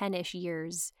 10-ish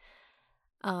years,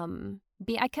 I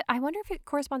wonder if it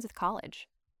corresponds with college,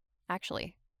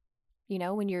 actually,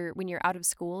 when you're out of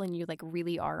school and you like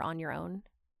really are on your own,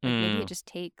 like maybe it just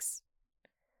takes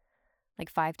like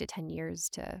 5 to 10 years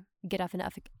to get up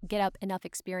enough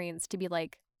experience to be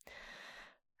like,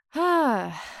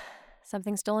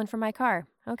 something stolen from my car.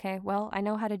 Okay, well, I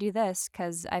know how to do this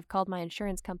because I've called my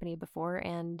insurance company before,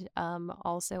 and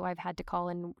also I've had to call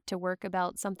in to work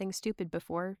about something stupid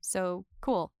before. So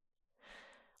cool.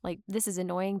 Like, this is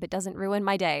annoying, but doesn't ruin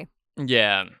my day.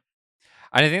 Yeah.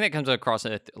 And I think that comes across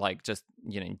at like just,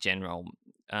 general,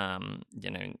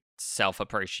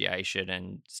 self-appreciation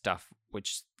and stuff,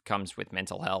 which comes with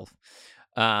mental health.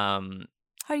 How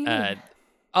do you mean?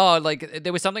 Oh, like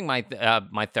there was something my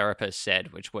therapist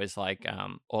said, which was like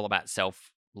all about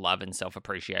self love and self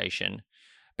appreciation.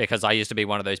 Because I used to be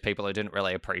one of those people who didn't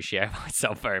really appreciate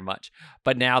myself very much,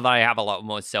 but now that I have a lot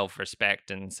more self respect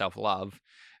and self love,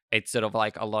 it's sort of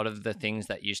like a lot of the things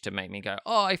that used to make me go,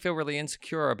 oh, I feel really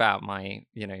insecure about my,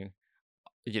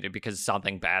 because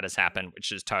something bad has happened,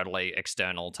 which is totally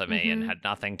external to me and Mm-hmm. had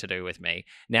nothing to do with me.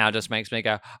 Now just makes me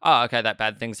go, oh, okay, that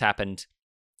bad thing's happened.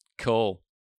 Cool.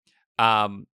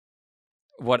 Um,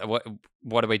 what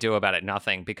do we do about it?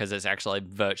 Nothing, because it's actually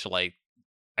virtually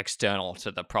external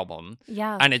to the problem.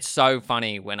 Yeah. And it's so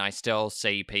funny when I still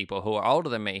see people who are older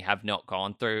than me have not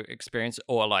gone through experience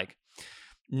or like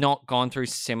not gone through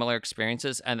similar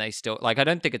experiences, and they still like, I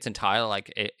don't think it's entirely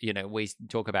like it, we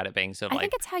talk about it being sort of I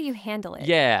think like, it's how you handle it.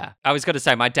 yeah, I was going to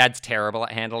say my dad's terrible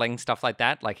at handling stuff like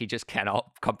that. Like he just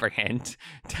cannot comprehend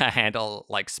to handle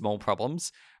like small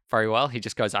problems very well. He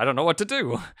just goes, I don't know what to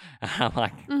do. And I'm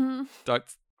like, Mm-hmm.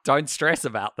 don't stress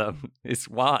about them. It's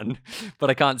one, but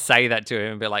I can't say that to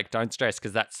him and be like, don't stress,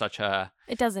 because that's such a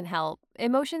It doesn't help.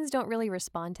 Emotions don't really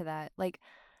respond to that. Like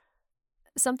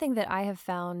something that I have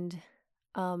found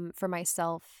for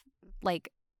myself,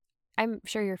 like I'm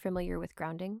sure you're familiar with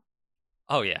grounding.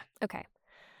 oh yeah. Okay.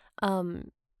 Um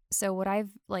so what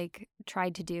I've like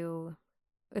tried to do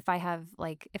if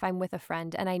I'm with a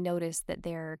friend and I notice that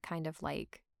they're kind of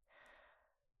like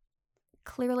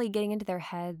clearly getting into their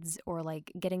heads or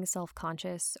like getting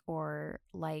self-conscious or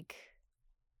like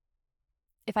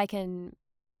if I can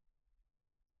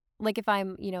like if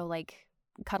I'm, like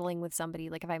cuddling with somebody,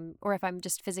 like if I'm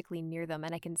just physically near them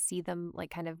and I can see them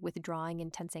like kind of withdrawing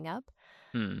and tensing up,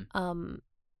 Hmm. um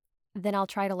then I'll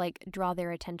try to like draw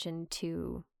their attention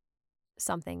to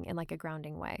something in like a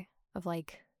grounding way of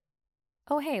like,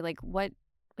 oh hey, like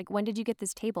when did you get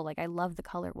this table? Like I love the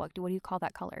color. What do you call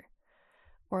that color?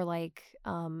 Or like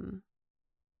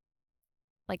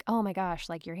oh my gosh,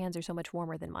 like your hands are so much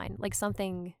warmer than mine. Like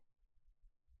something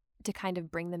to kind of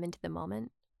bring them into the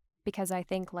moment. Because I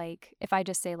think like if I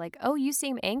just say like, oh, you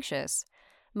seem anxious,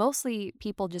 mostly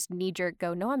people just knee jerk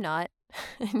go, no, I'm not.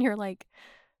 And you're like,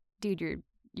 dude,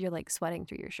 you're like sweating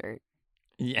through your shirt.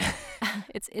 Yeah.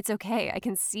 It's okay. I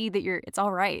can see that it's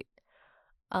all right.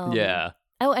 Um Yeah.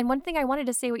 oh, and one thing I wanted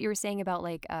to say what you were saying about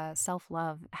like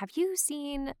self-love. Have you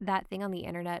seen that thing on the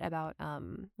internet about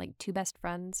like two best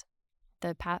friends?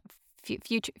 The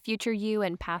future you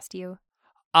and past you?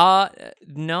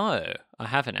 No, I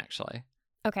haven't actually.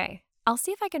 Okay. I'll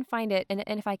see if I can find it and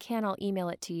if I can I'll email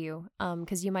it to you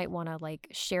cuz you might want to like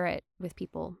share it with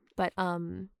people. But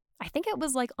I think it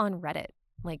was like on Reddit.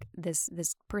 Like this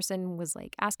person was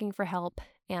like asking for help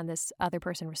and this other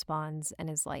person responds and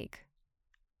is like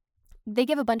they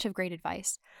give a bunch of great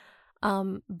advice.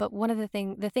 But one of the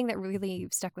thing that really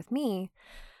stuck with me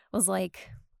was like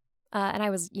and I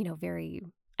was, very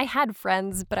I had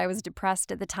friends, but I was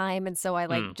depressed at the time and so I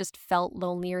like Hmm. just felt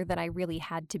lonelier than I really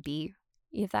had to be,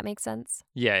 if that makes sense.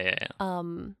 Yeah, yeah, yeah.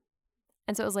 Um,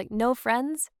 and so it was like, no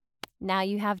friends, now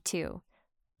you have two,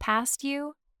 past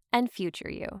you and future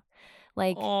you.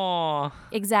 Like, Oh.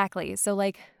 exactly. So,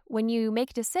 like, when you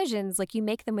make decisions, like, you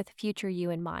make them with future you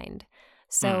in mind.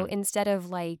 So Hmm. instead of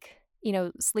like,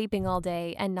 sleeping all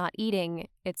day and not eating,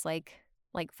 it's like,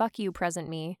 fuck you, present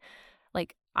me.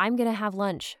 Like, I'm going to have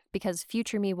lunch because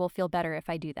future me will feel better if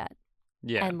I do that.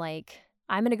 Yeah. And like,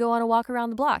 I'm going to go on a walk around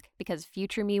the block because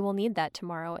future me will need that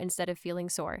tomorrow instead of feeling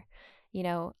sore, you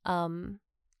know?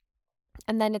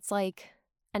 And then it's like,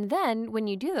 and then when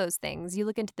you do those things, you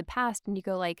look into the past and you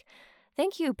go like,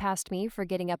 thank you, past me, for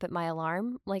getting up at my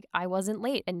alarm. Like, I wasn't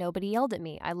late and nobody yelled at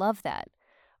me. I love that.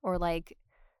 Or like,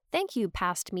 thank you,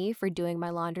 past me, for doing my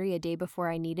laundry a day before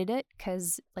I needed it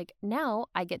because like now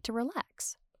I get to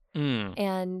relax. Hmm.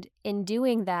 And in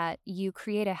doing that, you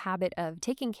create a habit of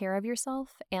taking care of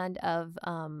yourself and of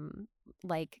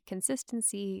like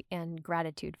consistency and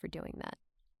gratitude for doing that.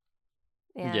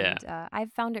 Yeah. And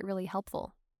I've found it really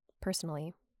helpful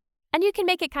personally. And you can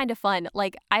make it kind of fun.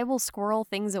 Like, I will squirrel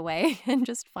things away and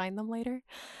just find them later.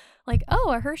 Like,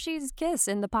 oh, a Hershey's Kiss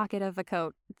in the pocket of a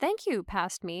coat. Thank you,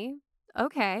 past me.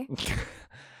 Okay.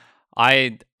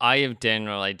 I have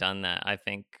generally done that. I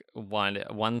think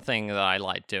one thing that I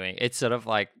like doing, it's sort of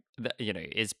like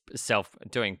is self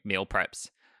doing meal preps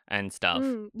and stuff.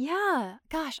 Yeah.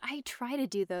 Gosh, I try to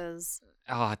do those.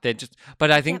 Oh, they're just.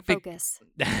 But I I can't think focus.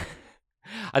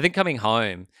 I think coming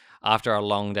home after a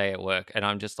long day at work, and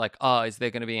I'm just like, oh, is there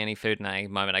going to be any food? And the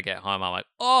moment I get home, I'm like,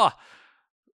 oh,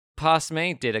 past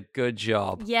me did a good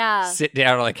job. Yeah. Sit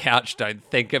down on the couch, don't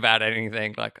think about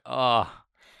anything. Like, oh,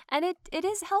 And it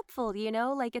is helpful,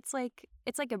 like it's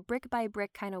like a brick by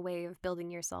brick kind of way of building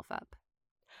yourself up.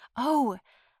 Oh,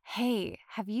 Hey,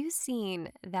 have you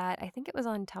seen that? I think it was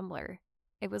on Tumblr.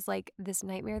 It was like this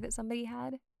nightmare that somebody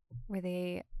had where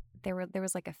there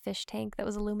was like a fish tank that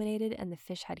was illuminated and the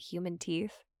fish had human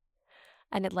teeth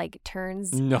and it like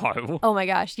turns. No. Oh my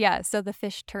gosh, yeah. So the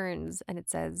fish turns and it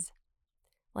says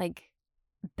like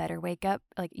better wake up.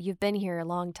 Like you've been here a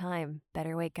long time.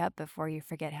 Better wake up before you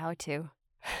forget how to.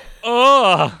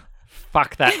 Oh,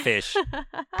 fuck that fish.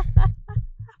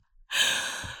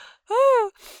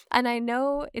 And I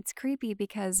know it's creepy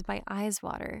because my eyes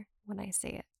water when I say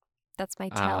it. That's my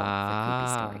tell for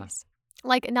creepy stories.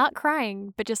 Like not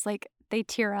crying, but just like they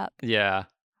tear up. Yeah.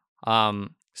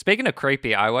 Speaking of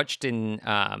creepy, I watched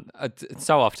it's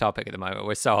so off topic at the moment.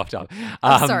 We're so off topic.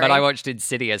 Sorry. But I watched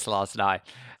Insidious last night,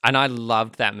 and I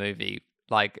loved that movie.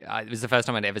 Like, it was the first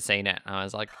time I'd ever seen it. And I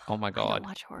was like, oh my I God. don't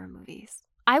watch horror movies.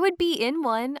 I would be in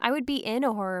one. I would be in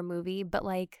a horror movie, but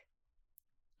like,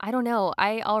 I don't know.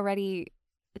 I already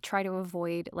try to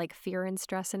avoid like fear and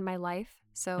stress in my life,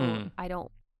 so I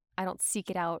don't seek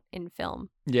it out in film.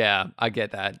 Yeah, I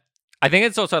get that. I think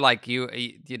it's also like you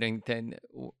know, then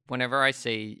whenever I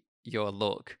see your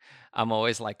look, I'm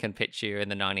always like can picture you in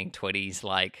the 1920s,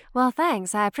 like. Well,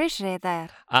 thanks. I appreciate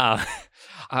that. I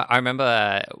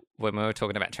remember when we were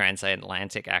talking about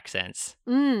transatlantic accents.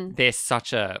 They're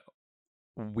such a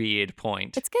weird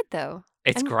point. It's good though.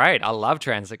 It's great. I love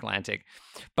transatlantic,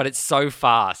 but it's so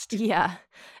fast. Yeah,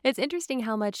 it's interesting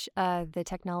how much the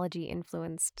technology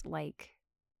influenced like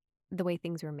the way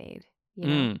things were made. You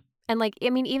know. And, like, I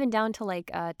mean, even down to, like,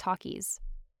 talkies.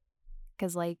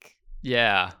 Because, like...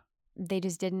 Yeah. They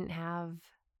just didn't have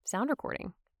sound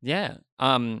recording. Yeah.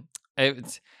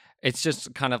 It's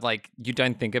just kind of like you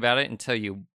don't think about it until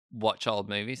you watch old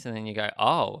movies and then you go,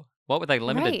 oh, what were they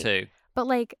limited to? But,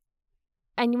 like...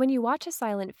 And when you watch a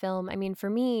silent film, I mean, for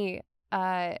me,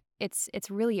 it's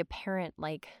really apparent,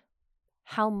 like,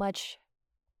 how much...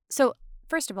 So,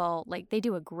 first of all, like, they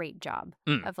do a great job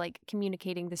of, like,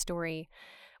 communicating the story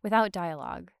without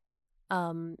dialogue.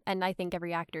 And I think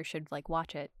every actor should like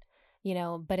watch it, you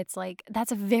know, but it's like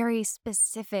that's a very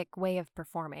specific way of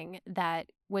performing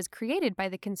that was created by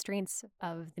the constraints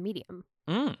of the medium.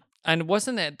 And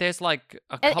wasn't there's like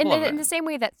a couple of in the same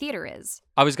way that theater is.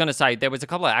 I was going to say there was a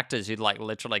couple of actors who like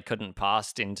literally couldn't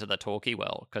pass into the talkie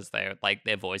well because they're like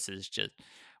their voices just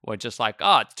were just like,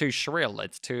 oh, it's too shrill,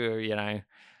 it's too, you know.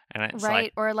 And it's right.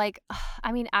 Like, or like,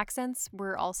 I mean, accents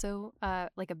were also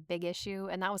like a big issue.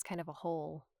 And that was kind of a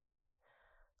whole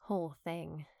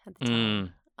thing at the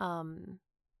time.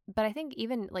 But I think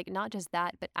even like not just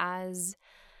that, but as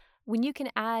when you can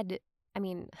add, I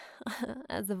mean,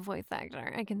 as a voice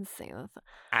actor, I can say this.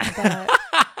 But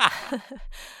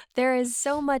there is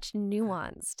so much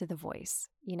nuance to the voice,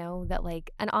 you know, that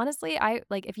like, and honestly, I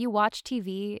like if you watch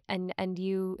TV and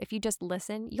if you just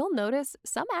listen, you'll notice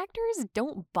some actors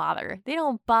don't bother. They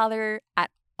don't bother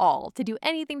at all to do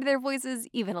anything to their voices,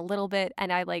 even a little bit.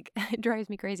 And I like, it drives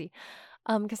me crazy.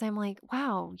 Because I'm like,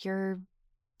 wow,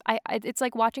 it's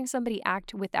like watching somebody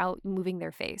act without moving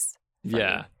their face.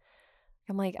 Yeah.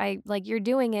 I'm like, you're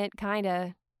doing it kind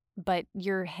of, but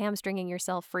you're hamstringing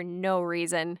yourself for no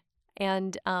reason.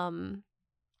 And I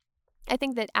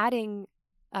think that adding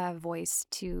a voice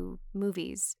to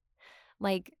movies,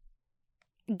 like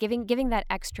giving that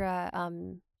extra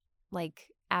like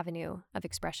avenue of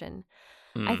expression,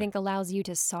 I think allows you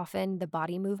to soften the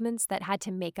body movements that had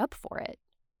to make up for it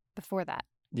before that.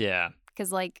 Yeah.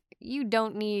 Because, like, you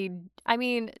don't need... I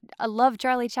mean, I love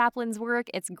Charlie Chaplin's work.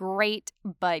 It's great,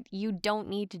 but you don't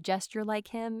need to gesture like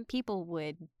him. People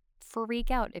would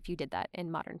freak out if you did that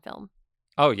in modern film.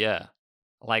 Oh, yeah.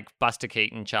 Like Buster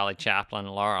Keaton, Charlie Chaplin,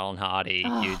 Laurel and Hardy.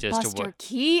 Buster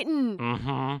Keaton!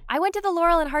 Mm-hmm. I went to the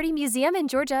Laurel and Hardy Museum in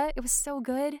Georgia. It was so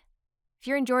good. If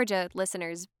you're in Georgia,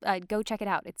 listeners, go check it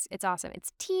out. It's awesome.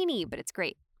 It's teeny, but it's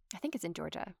great. I think it's in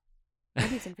Georgia.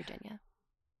 Maybe it's in Virginia.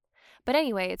 But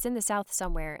anyway, it's in the South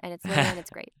somewhere, and it's little and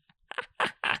it's great.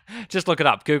 Just look it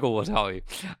up. Google will tell you.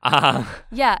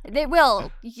 Yeah, they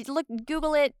will.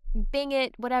 Google it, Bing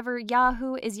it, whatever.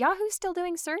 Yahoo. Is Yahoo still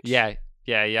doing search? Yeah,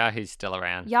 Yahoo's still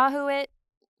around. Yahoo it.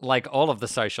 Like all of the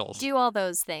socials. Do all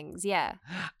those things, yeah.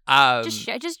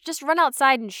 Just run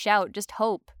outside and shout. Just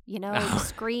hope, you know,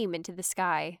 scream into the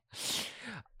sky.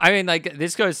 I mean, like,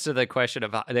 this goes to the question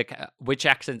of like, which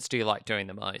accents do you like doing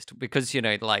the most? Because, you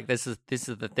know, like this is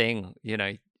the thing, you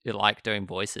know, you like doing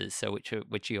voices. So which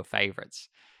are your favorites?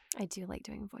 I do like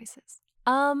doing voices.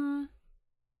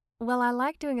 Well, I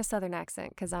like doing a Southern accent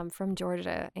because I'm from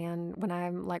Georgia, and when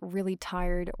I'm like really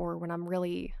tired or when I'm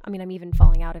really, I mean, I'm even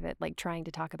falling out of it, like trying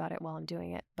to talk about it while I'm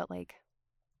doing it, but like,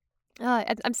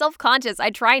 I'm self-conscious.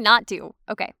 I try not to.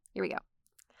 Okay, here we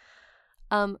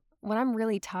go. When I'm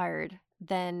really tired,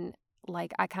 then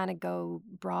like I kind of go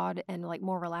broad and like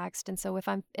more relaxed. And so if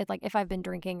I've been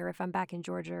drinking or if I'm back in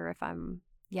Georgia or if if I'm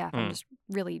Mm. just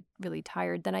really, really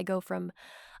tired, then I go from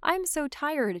I'm so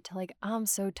tired to like I'm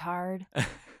so tired.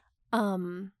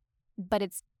 Um, but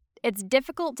it's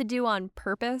difficult to do on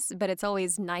purpose, but it's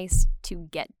always nice to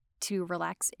get to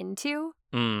relax into,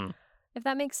 Mm. if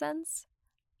that makes sense.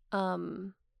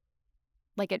 Um,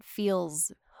 like it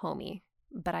feels homey,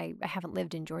 but I haven't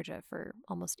lived in Georgia for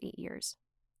almost 8 years.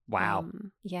 Wow.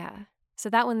 Yeah. So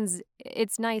that one's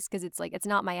it's nice because it's like it's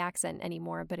not my accent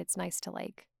anymore, but it's nice to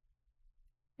like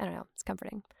I don't know, it's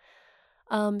comforting.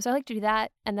 So I like to do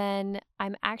that, and then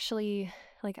I'm actually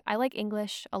like I like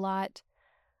English a lot.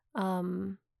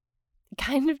 Um,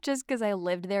 kind of just because I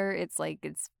lived there, it's like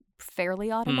it's fairly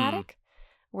Mm. automatic.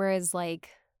 Whereas like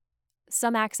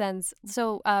some accents.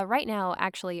 So right now,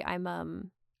 actually, I'm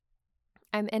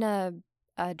in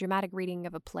a dramatic reading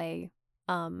of a play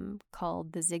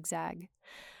called The Zigzag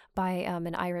by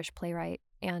an Irish playwright,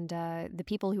 and the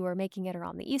people who are making it are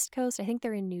on the East Coast. I think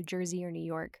they're in New Jersey or New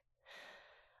York.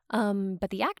 But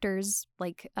the actors,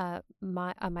 like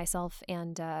myself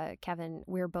and Kevin,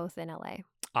 we're both in LA.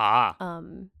 Ah.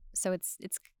 So it's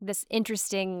this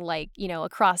interesting, like, you know,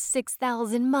 across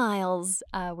 6,000 miles,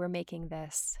 we're making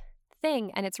this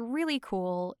thing, and it's really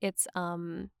cool. It's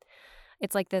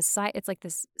like it's like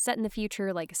this set in the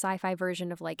future, like sci-fi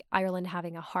version of like Ireland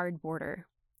having a hard border,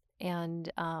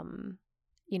 and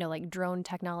you know, like drone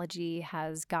technology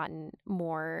has gotten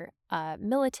more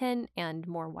militant and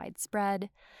more widespread,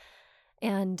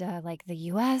 and like the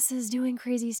U.S. is doing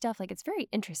crazy stuff. Like it's very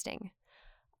interesting.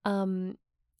 Um,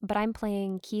 but I'm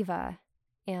playing Kiva,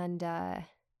 and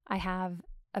I have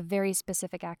a very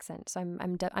specific accent. So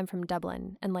I'm from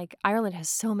Dublin, and like Ireland has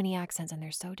so many accents, and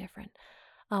they're so different.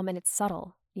 And it's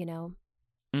subtle, you know.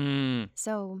 Mm.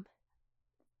 So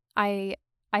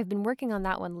I've been working on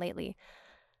that one lately.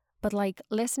 But like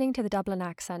listening to the Dublin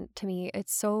accent, to me,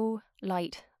 it's so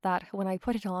light that when I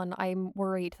put it on, I'm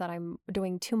worried that I'm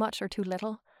doing too much or too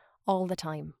little all the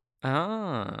time.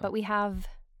 Ah. But we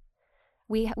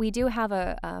do have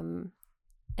a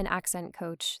an accent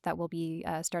coach that we'll be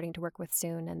starting to work with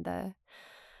soon, and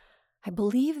I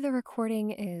believe the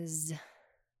recording is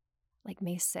like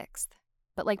May 6th.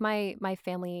 But like my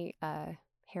family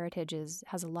heritage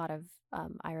has a lot of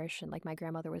Irish, and like my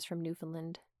grandmother was from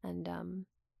Newfoundland, and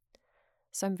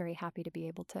so I'm very happy to be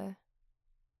able to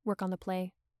work on the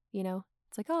play. You know,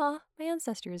 it's like, oh, my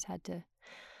ancestors had to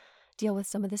deal with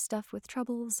some of this stuff with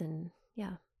troubles, and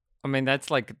yeah. I mean,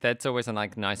 that's always a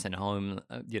like nice and home,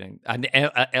 an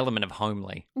element of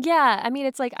homely. Yeah, I mean,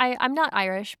 it's like I'm not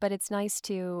Irish, but it's nice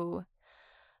to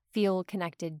feel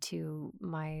connected to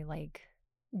my like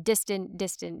distant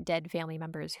dead family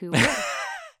members who were.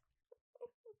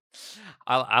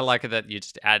 I like it that you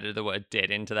just added the word dead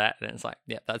into that, and it's like,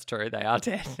 yeah, that's true. They are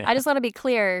dead now. I just want to be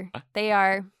clear. They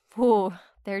are. Whew,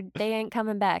 they ain't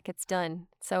coming back. It's done.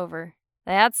 It's over.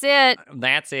 That's it.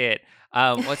 That's it.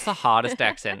 What's the hardest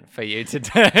accent for you to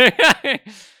do?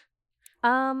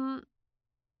 Um,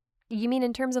 you mean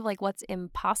in terms of like what's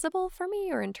impossible for me,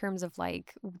 or in terms of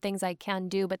like things I can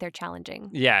do but they're challenging?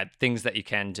 Yeah, things that you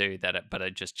can do but are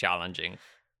just challenging.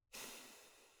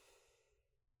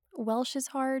 Welsh is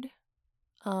hard.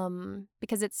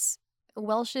 Because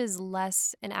Welsh is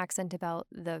less an accent about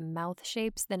the mouth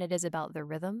shapes than it is about the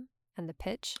rhythm and the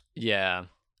pitch. Yeah.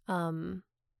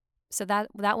 So that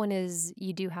one is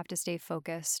you do have to stay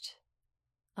focused.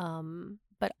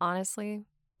 But honestly,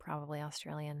 probably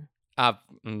Australian. I've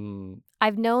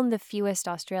known the fewest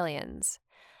Australians,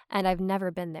 and I've never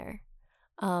been there.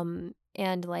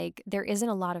 And like there isn't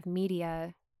a lot of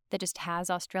media that just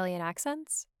has Australian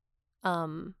accents.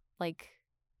 Like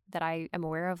that I am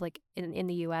aware of, like in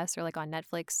the US or like on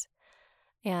Netflix.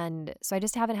 And so I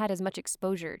just haven't had as much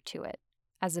exposure to it,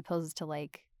 as opposed to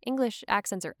like English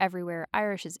accents are everywhere,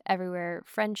 Irish is everywhere,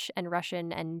 French and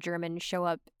Russian and German show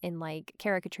up in like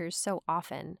caricatures so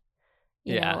often,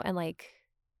 you Yeah. know, and like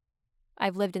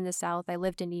I've lived in the South, I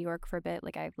lived in New York for a bit,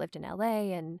 like I've lived in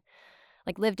LA and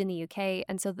like lived in the UK,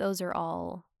 and so those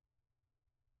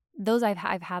I've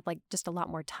had like just a lot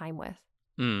more time with.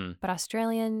 But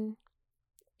Australian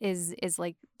is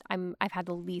like I've had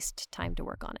the least time to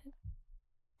work on it.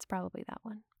 It's probably that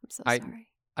one. I'm so sorry.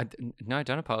 No,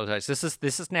 don't apologize. This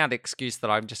is now the excuse that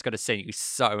I've just got to send you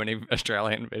so many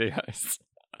Australian videos.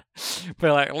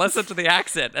 But like, listen to the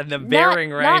accent and the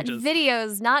varying ranges.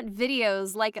 Not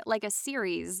videos, like a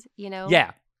series, you know?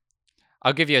 Yeah.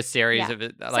 I'll give you a series of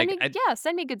it.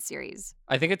 Send me a good series.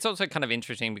 I think it's also kind of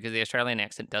interesting because the Australian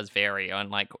accent does vary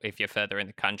on if you're further in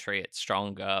the country, it's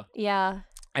stronger. Yeah.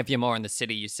 If you're more in the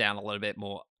city, you sound a little bit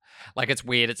more Like it's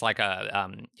weird. It's like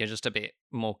you're just a bit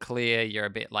more clear. You're a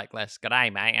bit like less,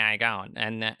 "G'day, mate, how you going?"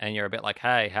 And you're a bit like,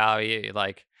 "Hey, how are you?"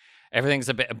 Like everything's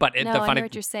a bit. But No, I hear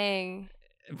what you're saying.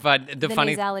 the The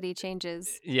funny, nasality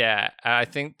changes. yeah. I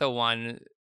think the one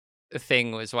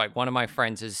thing was like one of my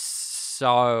friends is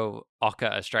so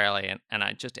Ocker Australian, and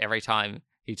I just every time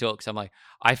he talks, I'm like,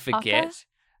 I Aka? forget.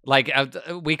 Like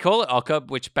we call it Ocker,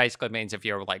 which basically means if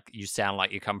you're like you sound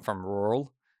like you come from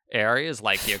rural areas,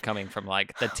 like you're coming from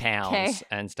like the Okay. towns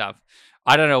and stuff.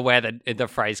 I don't know where the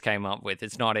phrase came up with.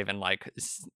 It's not even like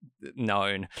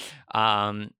known.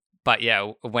 But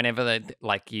yeah, whenever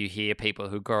like you hear people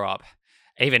who grew up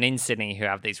even in Sydney who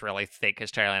have these really thick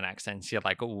Australian accents, you're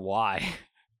like, why?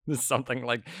 There's something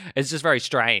like it's just very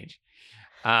strange.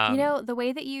 You Um, know, the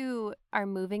way that you are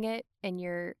moving it and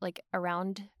you're like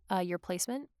around your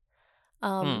placement,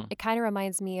 mm, it kind of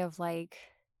reminds me of like,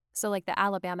 so like the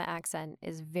Alabama accent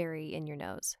is very in your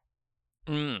nose.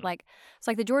 mm, Like, it's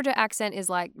like the Georgia accent is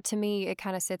like, to me, it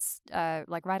kind of sits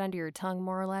like right under your tongue,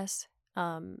 more or less.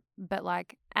 But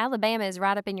like Alabama is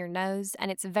right up in your nose, and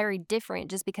it's very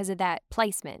different just because of that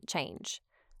placement change,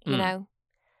 you mm. know?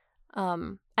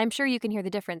 I'm sure you can hear the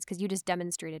difference because you just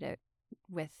demonstrated it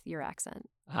with your accent,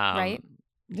 right? Um,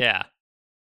 yeah.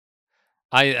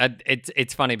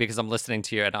 It's funny because I'm listening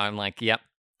to you and I'm like, yep,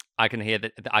 I can hear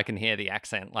the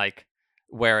accent, like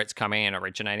where it's coming and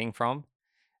originating from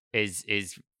is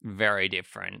very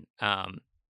different.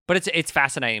 But it's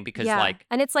fascinating because Yeah, like,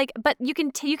 and it's like, but you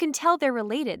can tell they're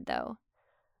related though,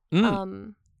 mm,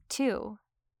 um, too.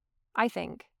 I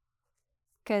think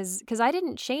because I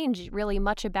didn't change really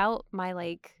much about my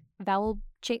like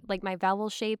like my vowel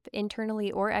shape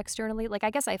internally or externally. Like I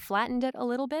guess I flattened it a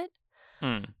little bit,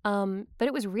 mm, but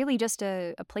it was really just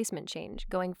a placement change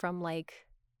going from like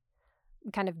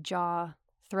kind of jaw,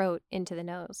 throat into the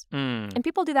nose. mm. And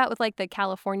people do that with like the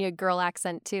California girl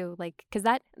accent too, like because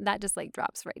that just like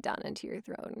drops right down into your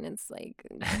throat, and it's like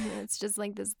it's just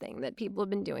like this thing that people have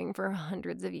been doing for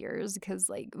hundreds of years because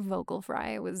like vocal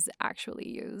fry was actually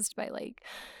used by like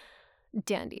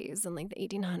dandies in like the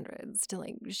 1800s to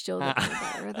like show that they were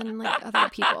better than like other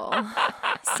people.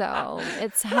 So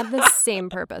it's had the same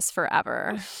purpose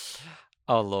forever.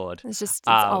 Oh Lord. It's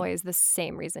Um, always the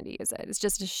same reason to use it. It's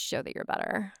just to show that you're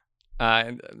better.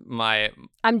 my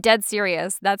I'm dead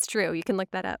serious. That's true. You can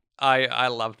look that up. I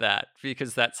love that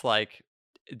because that's like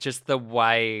just the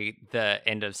way the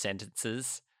end of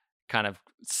sentences kind of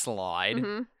slide,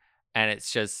 Hmm. and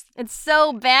it's just It's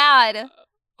so bad.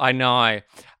 I know.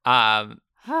 Um,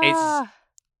 it's Ah.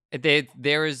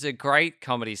 there is a great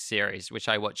comedy series which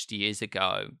I watched years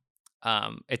ago.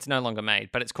 It's no longer made,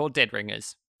 but it's called Dead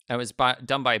Ringers. It was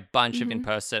done by a bunch of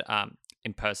Hmm.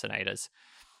 impersonators.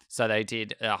 So they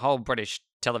did a whole British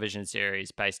television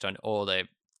series based on all the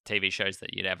TV shows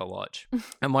that you'd ever watch.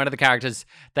 And one of the characters,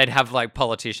 they'd have like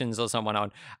politicians or someone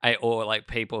on, or like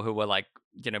people who were like,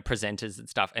 presenters and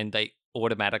stuff, and they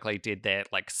automatically did their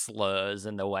like slurs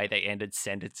and the way they ended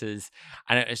sentences.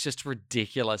 And it's just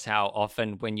ridiculous how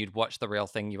often when you'd watch the real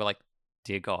thing, you were like,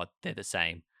 dear God, they're the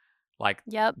same. Like,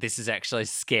 Yep. this is actually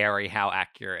scary how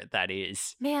accurate that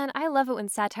is. Man, I love it when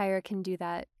satire can do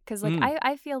that. Because, like, Mm,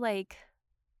 I feel like,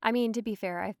 I mean, to be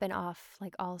fair, I've been off,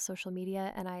 like, all social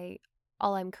media, and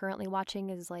all I'm currently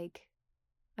watching is, like,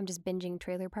 I'm just binging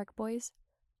Trailer Park Boys.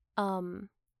 Um,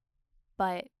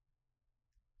 but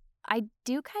I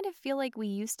do kind of feel like we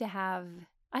used to have,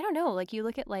 I don't know, like, you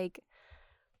look at, like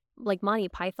Monty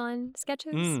Python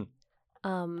sketches, mm.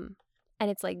 um, and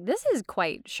it's like, this is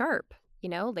quite sharp,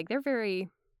 like, they're,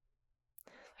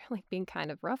 like, being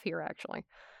kind of rough here, actually.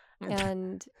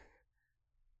 And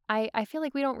I feel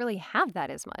like we don't really have that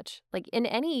as much. Like in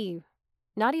any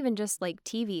not even just like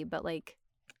TV, but like,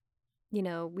 we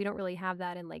don't really have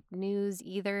that in like news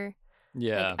either. Like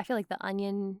Yeah, I feel like The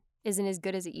Onion isn't as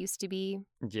good as it used to be.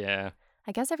 yeah.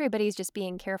 I guess everybody's just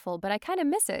being careful, but I kind of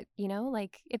miss it,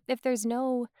 Like if there's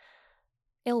no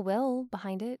ill will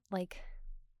behind it, like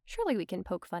surely we can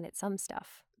poke fun at some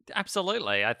stuff.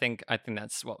 Absolutely. I think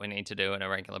that's what we need to do on a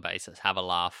regular basis. Have a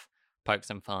laugh, poke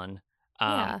some fun.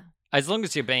 Um, Yeah. as long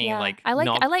as you're being Yeah. like I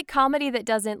not like comedy that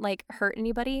doesn't like hurt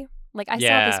anybody. Like I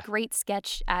saw this yeah. great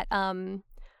sketch at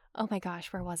oh my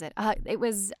gosh, where was it? It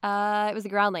was the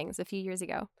Groundlings a few years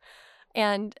ago.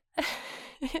 And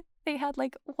they had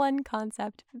like one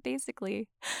concept basically.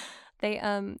 They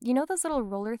those little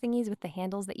roller thingies with the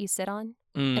handles that you sit on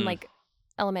in Mm, like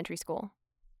elementary school.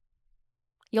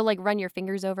 You'll like run your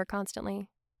fingers over constantly.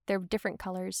 They're different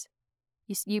colors.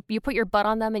 You put your butt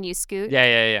on them and you scoot. yeah,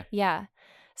 yeah, yeah. Yeah.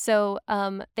 So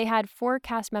they had 4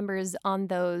 cast members on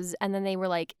those, and then they were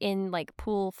like in like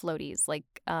pool floaties, like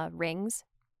rings.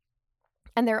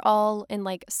 and they're all in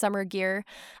like summer gear,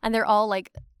 and they're all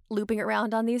like looping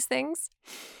around on these things.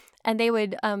 And they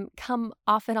would come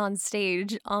often on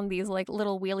stage on these like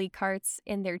little wheelie carts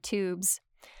in their tubes.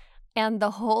 And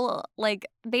the whole, like,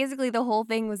 basically the whole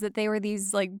thing was that they were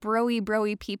these like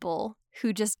broy people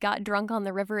who just got drunk on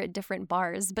the river at different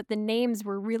bars, but the names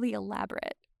were really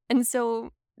elaborate. And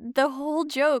so the whole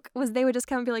joke was they would just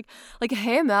come and be like,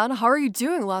 hey man, how are you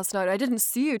doing last night? I didn't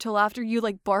see you till after you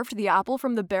like barfed the apple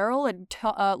from the barrel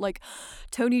at like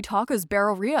Tony Taka's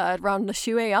Barrelria at around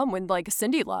 2 a.m. when like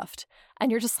Cindy left.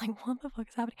 And you're just like, what the fuck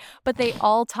is happening? But they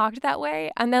all talked that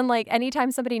way. And then like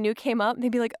anytime somebody new came up,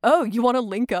 they'd be like, oh, you want to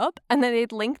link up? And then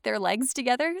they'd link their legs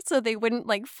together so they wouldn't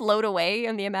like float away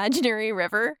in the imaginary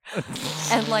river.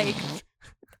 And like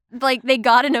they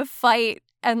got in a fight.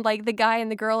 And, like, the guy and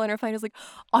the girl in her fight was like,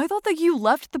 I thought that you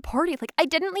left the party. Like, I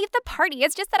didn't leave the party.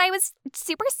 It's just that I was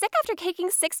super sick after taking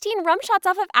 16 rum shots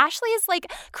off of Ashley's,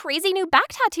 like, crazy new back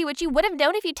tattoo, which you would have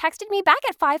known if you texted me back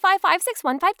at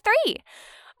 5556153.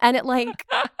 And it, like,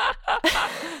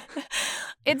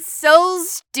 it's so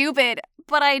stupid.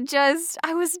 But I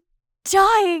was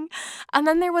dying. And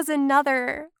then there was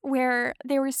another where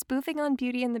they were spoofing on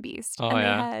Beauty and the Beast. Oh, and yeah.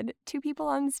 they had two people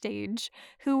on stage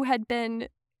who had been...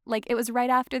 Like, it was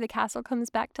right after the castle comes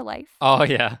back to life. Oh,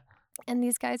 yeah. And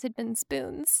these guys had been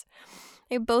spoons.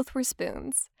 They both were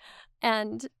spoons.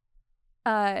 And,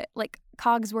 like,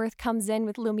 Cogsworth comes in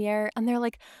with Lumiere, and they're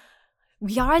like,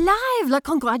 we are alive! Like,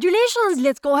 congratulations!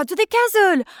 Let's go out to the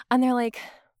castle! And they're like,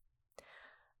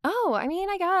 oh, I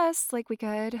mean, I guess, like, we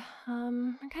could.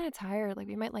 I'm kind of tired. Like,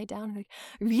 we might lie down. Like,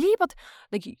 really? But,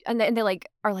 like, and they, like,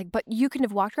 are like, but you couldn't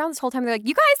have walked around this whole time. They're like,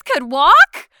 you guys could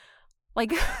walk?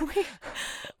 Like, we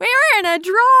were in a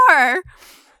drawer.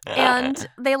 And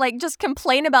they, like, just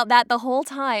complain about that the whole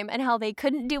time and how they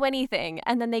couldn't do anything.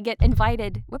 And then they get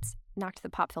invited. Whoops, knocked the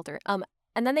pop filter.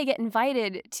 And then they get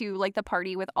invited to, like, the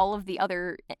party with all of the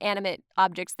other animate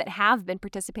objects that have been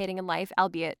participating in life,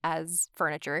 albeit as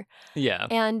furniture. Yeah.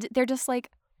 And they're just like,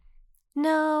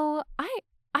 no,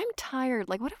 I'm tired.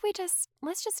 Like, what if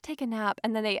let's just take a nap.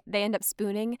 And then they end up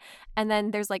spooning. And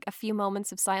then there's, like, a few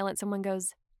moments of silence. Someone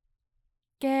goes,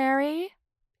 Gary?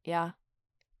 Yeah.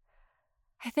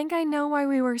 I think I know why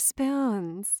we were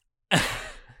spoons.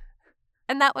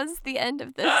 And that was the end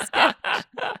of this sketch.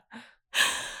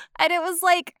 And it was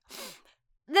like,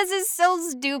 this is so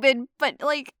stupid, but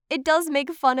like, it does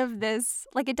make fun of this.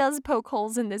 Like, it does poke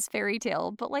holes in this fairy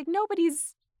tale, but like,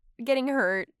 nobody's getting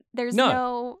hurt. There's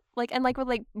no like, and like with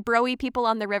like broy people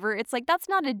on the river, it's like, that's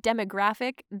not a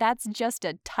demographic. That's just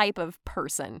a type of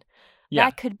person. Yeah.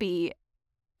 That could be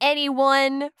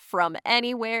anyone from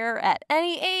anywhere at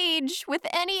any age with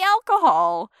any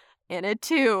alcohol in a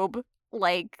tube.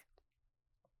 Like,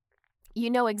 you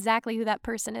know exactly who that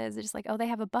person is. It's just like, oh, they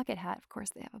have a bucket hat. Of course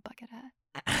they have a bucket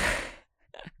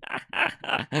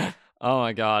hat. Oh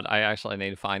my God. I actually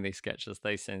need to find these sketches.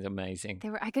 They sound amazing.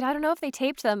 I don't know if they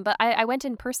taped them, but I went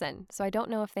in person, so I don't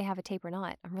know if they have a tape or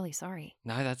not. I'm really sorry.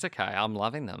 No, that's okay. I'm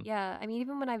loving them. Yeah, I mean,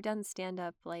 even when I've done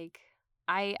stand-up, like,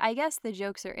 I guess the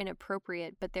jokes are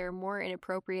inappropriate, but they're more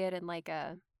inappropriate in like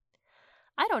a,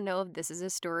 I don't know if this is a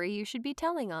story you should be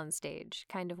telling on stage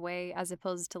kind of way, as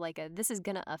opposed to like a, this is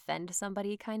gonna offend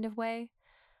somebody kind of way.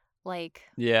 Like,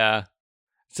 yeah.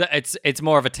 So it's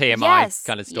more of a TMI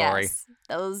kind of story. Yes,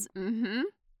 those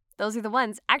are the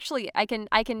ones. Actually, I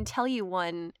can tell you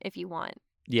one if you want.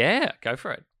 Yeah, go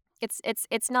for it.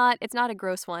 It's not a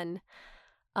gross one.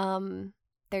 I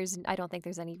don't think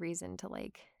there's any reason to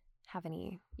like have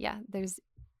any. Yeah,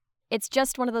 it's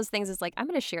just one of those things. Is like, I'm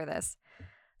gonna share this.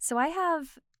 So I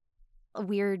have a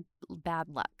weird bad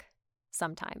luck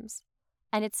sometimes,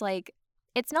 and it's like,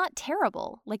 it's not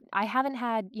terrible. Like, I haven't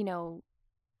had,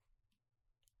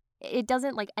 it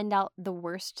doesn't like end out the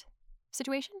worst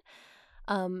situation.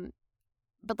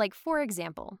 But like, for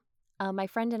example, my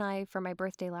friend and I, for my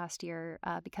birthday last year,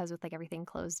 because with like everything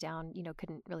closed down,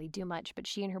 couldn't really do much, but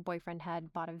she and her boyfriend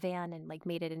had bought a van and like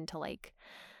made it into like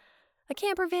a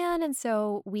camper van. And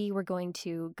so we were going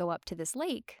to go up to this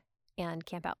lake and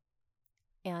camp out.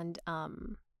 And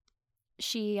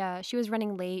she was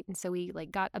running late, and so we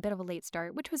like got a bit of a late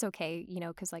start, which was okay,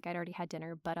 because like I'd already had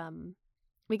dinner. But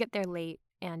we get there late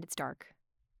and it's dark,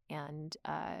 and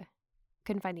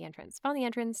couldn't find the entrance. Found the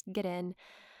entrance, get in,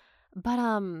 but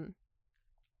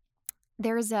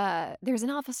there's an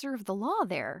officer of the law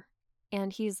there,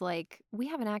 and he's like, "We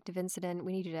have an active incident.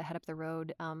 We need you to head up the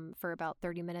road for about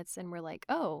 30 minutes." And we're like,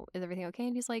 "Oh, is everything okay?"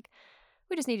 And he's like,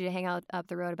 "We just need you to hang out up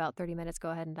the road about 30 minutes.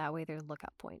 Go ahead, and that way there's a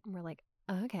lookout point." And we're like,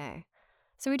 "Okay."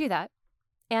 So we do that.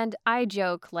 And I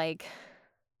joke like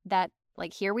that,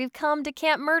 like, here we've come to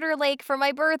Camp Murder Lake for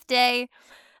my birthday.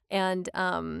 And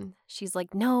she's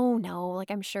like, no, like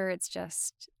I'm sure it's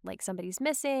just like somebody's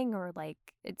missing or like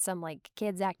it's some like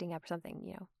kids acting up or something,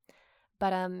 you know.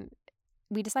 But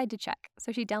we decide to check.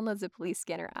 So she downloads a police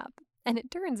scanner app, and it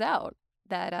turns out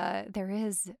that there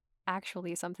is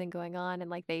actually something going on, and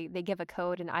like they give a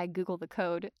code, and I Google the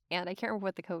code, and I can't remember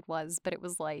what the code was, but it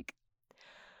was like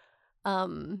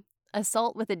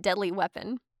assault with a deadly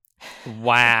weapon.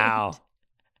 Wow.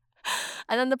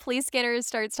 And then the police scanner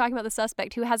starts talking about the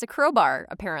suspect who has a crowbar,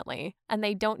 apparently, and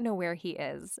they don't know where he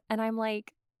is. And I'm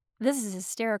like, this is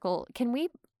hysterical. Can we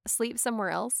sleep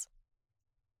somewhere else?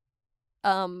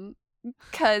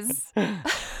 Because I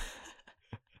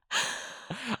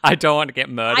don't want to get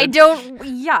murdered. I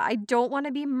don't want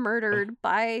to be murdered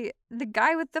by the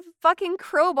guy with the fucking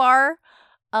crowbar.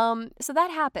 So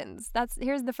that happens.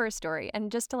 Here's the first story. And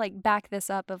just to like back this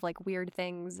up of like weird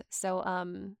things. So,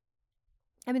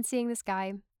 I've been seeing this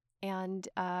guy and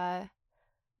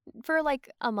for like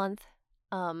a month,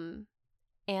 and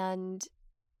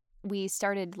we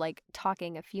started like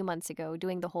talking a few months ago,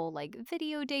 doing the whole like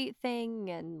video date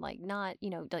thing and like not,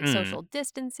 like social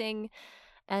distancing.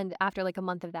 And after like a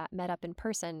month of that, met up in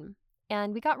person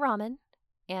and we got ramen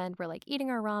and we're like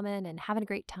eating our ramen and having a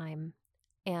great time.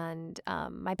 And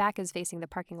my back is facing the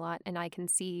parking lot, and I can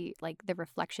see like the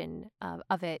reflection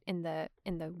of it in the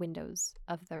windows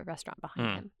of the restaurant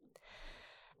behind him.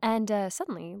 And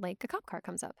suddenly, like a cop car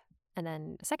comes up, and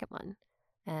then a second one,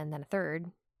 and then a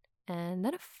third, and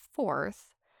then a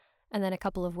fourth, and then a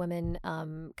couple of women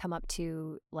come up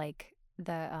to like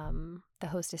the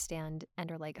hostess stand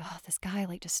and are like, "Oh, this guy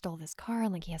like just stole this car,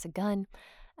 and like he has a gun."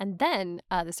 And then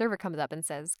the server comes up and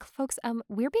says, "Folks,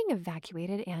 we're being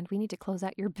evacuated and we need to close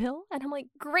out your bill." And I'm like,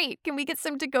 "Great, can we get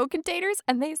some to-go containers?"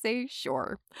 And they say,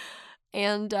 "Sure."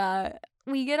 And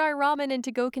we get our ramen in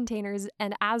to-go containers,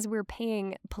 and as we're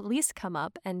paying, police come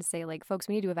up and say, like, "Folks,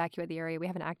 we need to evacuate the area. We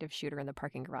have an active shooter in the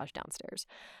parking garage downstairs."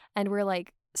 And we're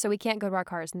like, "So we can't go to our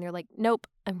cars?" And they're like, "Nope."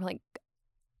 And we're like,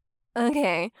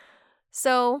 "Okay."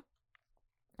 So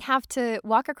have to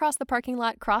walk across the parking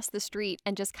lot, cross the street,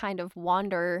 and just kind of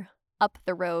wander up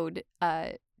the road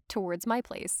towards my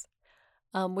place,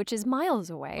 which is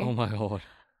miles away. Oh my God.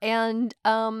 And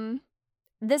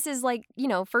this is like,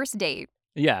 first date.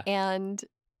 Yeah. And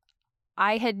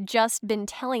I had just been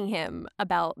telling him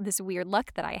about this weird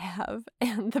luck that I have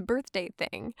and the birthday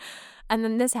thing. And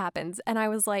then this happens. And I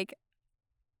was like,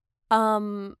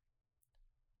 I'm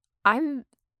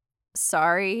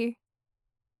sorry.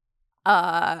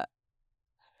 I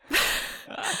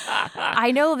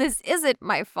know this isn't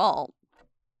my fault,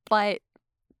 but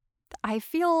I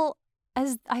feel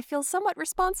somewhat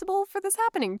responsible for this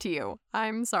happening to you.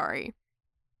 I'm sorry.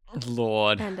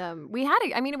 Lord. And we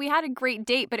had a great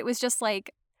date, but it was just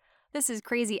like, this is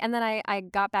crazy. And then I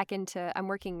got back into, I'm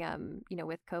working,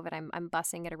 with COVID, I'm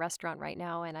bussing at a restaurant right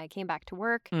now, and I came back to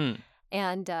work,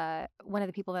 and one of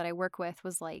the people that I work with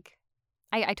was like,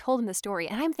 I told him the story,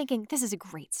 and I'm thinking, this is a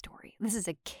great story. This is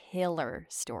a killer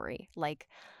story. Like,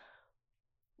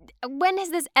 when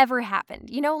has this ever happened?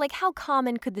 Like, how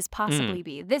common could this possibly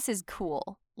be? This is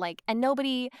cool. Like, and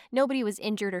nobody was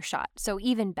injured or shot, so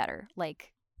even better.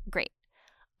 Like, great.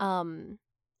 And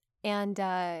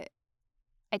I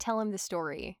tell him the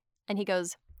story, and he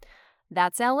goes,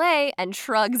 "That's LA," and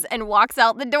shrugs and walks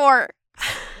out the door.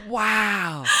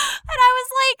 Wow. And I was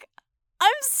like,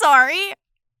 I'm sorry.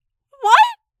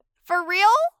 What? For real?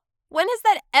 When has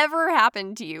that ever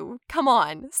happened to you? Come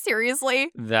on. Seriously?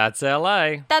 That's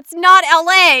LA. That's not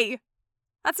LA.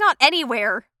 That's not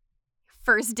anywhere.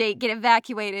 First date, get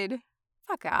evacuated.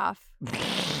 Fuck off.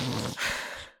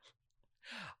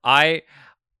 I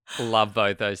love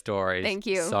both those stories. Thank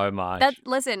you so much.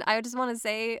 Listen, I just want to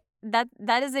say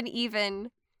that isn't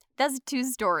even, that's 2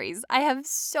 stories. I have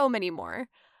so many more.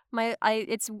 And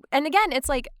again, it's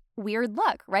like weird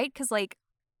luck, right? Because like,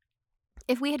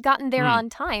 if we had gotten there on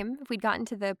time, if we'd gotten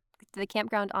to the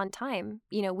campground on time,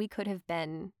 we could have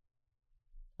been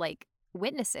like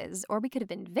witnesses, or we could have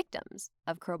been victims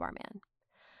of Crowbar Man.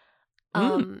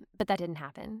 But that didn't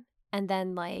happen. And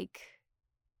then like,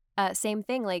 same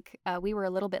thing, like we were a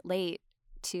little bit late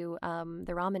to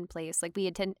the ramen place. Like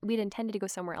we'd intended to go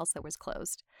somewhere else that was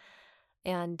closed.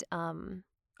 And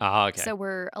okay. So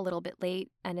we're a little bit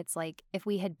late, and it's like, if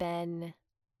we had been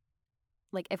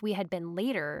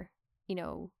later,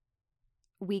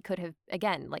 we could have,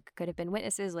 again, like, could have been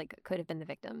witnesses, like, could have been the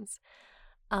victims.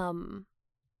 And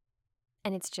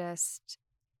it's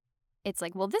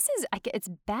like, well, it's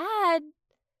bad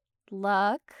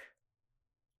luck,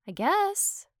 I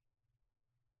guess,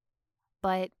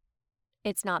 but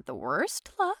it's not the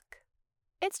worst luck.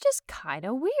 It's just kind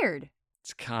of weird.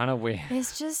 It's kind of weird.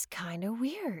 It's just kind of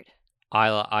weird.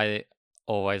 I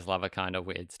always love a kind of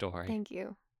weird story. Thank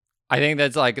you. I think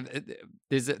that's like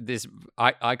this.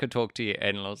 I could talk to you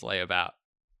endlessly about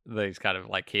these kind of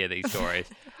like hear these stories.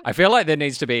 I feel like there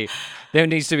needs to be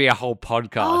a whole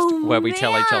podcast where we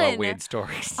tell each other man. weird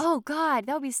stories. Oh God,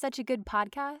 that would be such a good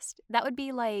podcast. That would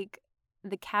be like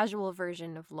the casual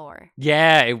version of lore.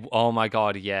 Yeah. Oh my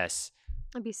God. Yes.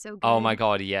 That'd be so good. Oh my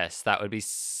God. Yes. That would be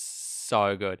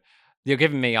so good. You're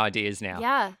giving me ideas now.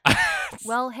 Yeah.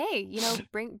 Well, hey,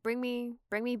 bring me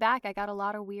back. I got a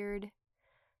lot of weird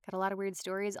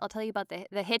stories. I'll tell you about the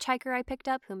hitchhiker I picked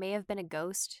up who may have been a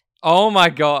ghost. Oh my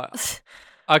God.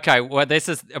 Okay, well,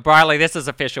 Briley, this is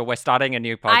official. We're starting a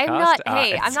new podcast.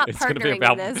 I'm not it's gonna be partnering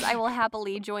about... in this. I will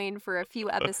happily join for a few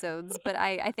episodes, but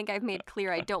I think I've made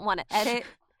clear I don't want to edit.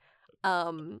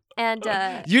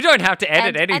 You don't have to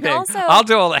edit anything. And also, I'll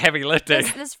do all the heavy lifting.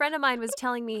 This friend of mine was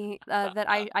telling me that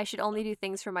I should only do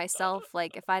things for myself.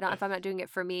 Like if I'm not doing it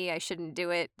for me, I shouldn't do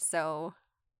it. So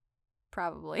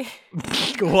probably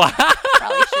What?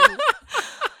 probably shouldn't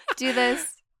do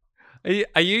this.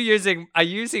 Are you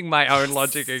using my own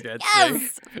logic against me?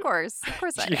 Yes, of course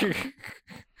I am.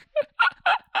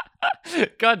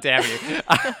 God damn you!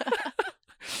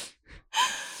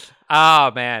 Oh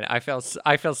man, I feel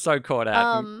so caught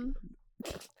out.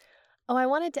 I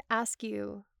wanted to ask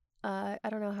you. I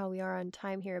don't know how we are on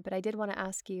time here, but I did want to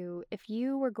ask you if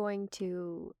you were going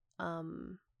to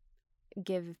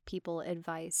give people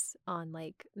advice on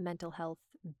like mental health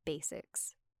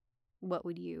basics, what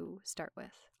would you start with?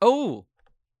 Oh,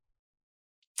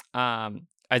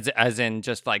 as in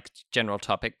just like general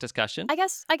topic discussion. I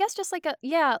guess just like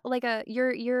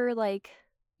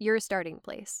your starting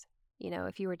place.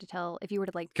 If you were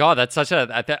to like. God, that's such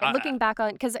a. Looking back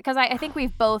on, because I think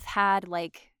we've both had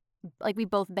like we've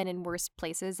both been in worse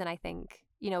places, and I think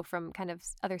from kind of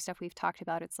other stuff we've talked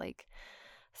about, it's like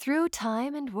through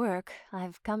time and work,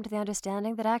 I've come to the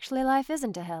understanding that actually life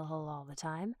isn't a hellhole all the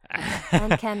time,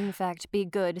 and can in fact be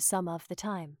good some of the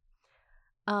time.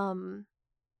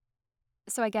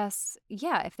 So I guess,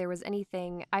 yeah, if there was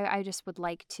anything, I just would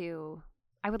like to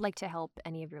help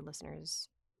any of your listeners,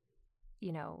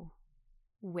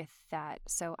 with that.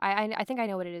 So I think I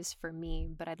know what it is for me,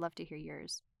 but I'd love to hear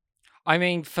yours. I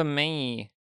mean, for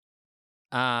me,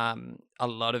 a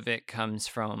lot of it comes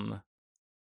from,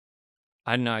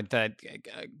 I don't know, that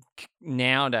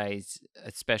nowadays,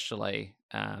 especially,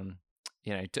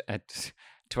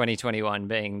 2021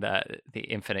 being the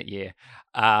infinite year,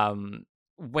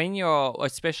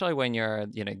 especially when you're,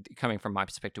 coming from my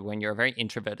perspective, when you're a very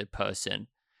introverted person,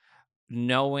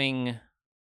 knowing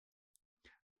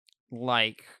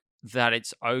like that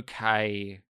it's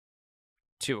okay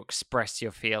to express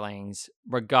your feelings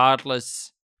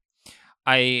regardless.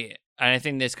 I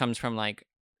think this comes from like,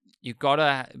 you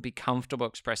gotta be comfortable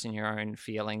expressing your own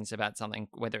feelings about something,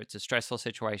 whether it's a stressful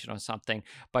situation or something,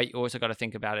 but you also got to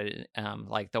think about it.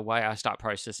 Like the way I start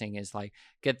processing is like,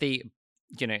 get the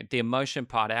emotion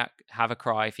part out, have a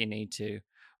cry if you need to,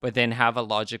 but then have a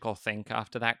logical think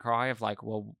after that cry of like,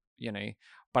 well,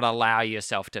 but allow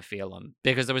yourself to feel them,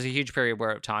 because there was a huge period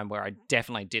of time where I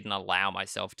definitely didn't allow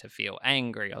myself to feel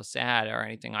angry or sad or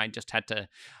anything. I just had to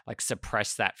like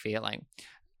suppress that feeling.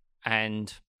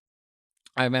 And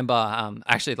I remember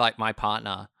actually, like my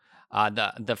partner,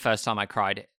 the first time I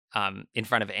cried in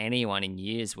front of anyone in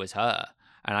years was her.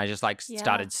 And I just like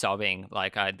started sobbing,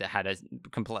 like I had a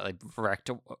completely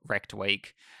wrecked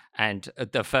week. And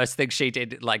the first thing she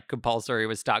did, like compulsory,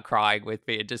 was start crying with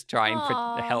me and just trying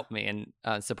to help me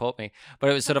and support me.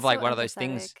 But it was sort of like one of those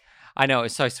things. I know, it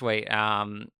was so sweet.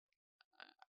 And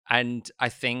I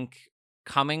think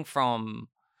coming from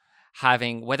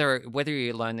having, whether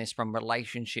you learn this from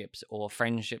relationships or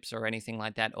friendships or anything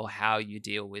like that, or how you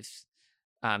deal with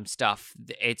stuff,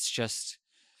 it's just,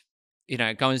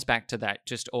 it goes back to that.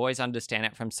 Just always understand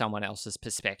it from someone else's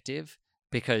perspective,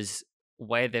 because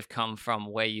where they've come from,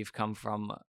 where you've come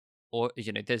from, or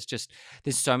there's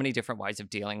so many different ways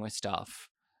of dealing with stuff.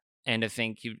 And I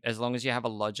think as long as you have a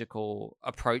logical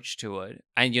approach to it,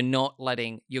 and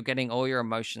you're getting all your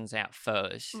emotions out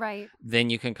first, right? Then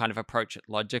you can kind of approach it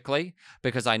logically.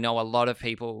 Because I know a lot of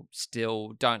people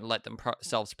still don't let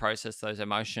themselves process those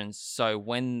emotions. So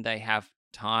when they have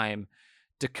time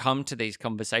to come to these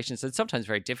conversations, and sometimes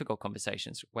very difficult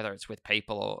conversations, whether it's with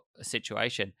people or a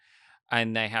situation,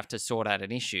 and they have to sort out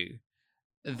an issue,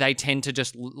 they tend to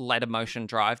just let emotion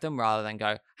drive them rather than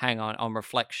go, hang on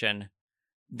reflection,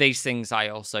 these things I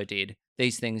also did,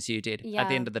 these things you did. At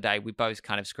the end of the day, we both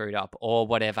kind of screwed up or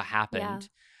whatever happened. Yeah.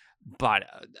 But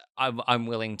I'm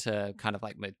willing to kind of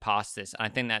like move past this. And I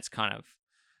think that's kind of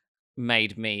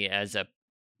made me as a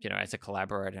as a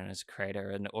collaborator and as a creator,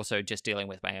 and also just dealing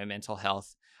with my own mental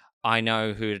health, I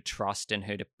know who to trust and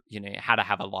who to, how to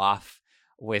have a laugh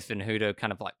with and who to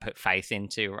kind of like put faith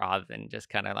into rather than just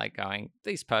kind of like going,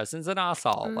 this person's an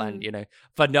asshole. And, Mm,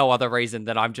 for no other reason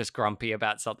than I'm just grumpy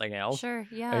about something else. sure,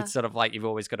 yeah. It's sort of like you've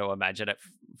always got to imagine it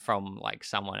from like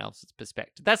someone else's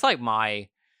perspective. That's like my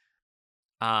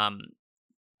um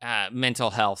mental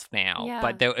health now. Yeah.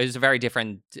 But there was a very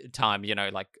different time,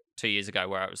 like 2 years ago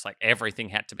where it was like everything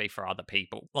had to be for other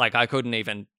people. Like I couldn't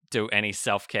even do any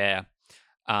self-care.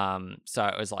 So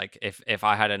it was like if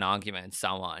I had an argument with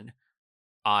someone,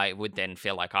 I would then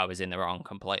feel like I was in the wrong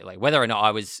completely. Whether or not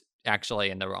I was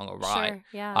actually in the wrong or right, Sure,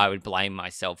 yeah. I would blame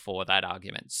myself for that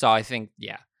argument. So I think,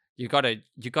 yeah, you got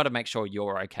to make sure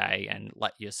you're okay and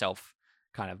let yourself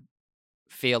kind of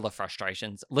feel the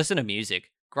frustrations. Listen to music.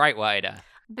 Great way to.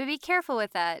 But be careful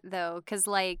with that though, because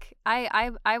like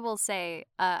I will say,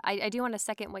 I do want to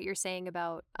second what you're saying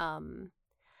about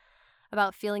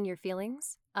feeling your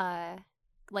feelings.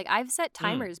 Like I've set Mm,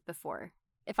 timers before.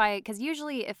 Because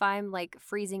usually if I'm like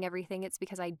freezing everything, it's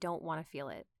because I don't want to feel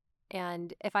it.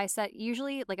 And if I set,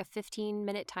 usually like a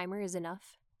 15-minute timer is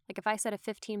enough. Like if I set a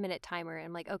 15-minute timer and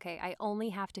I'm like, okay, I only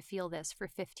have to feel this for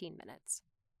 15 minutes.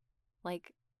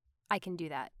 Like I can do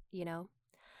that, you know?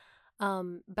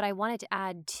 But I wanted to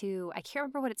add too, I can't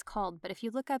remember what it's called, but if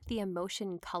you look up the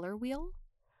emotion color wheel,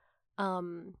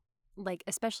 um, like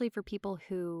especially for people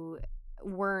who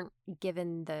weren't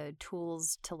given the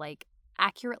tools to like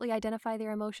accurately identify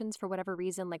their emotions for whatever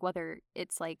reason, like whether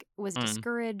it's like was mm,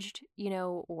 discouraged,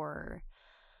 or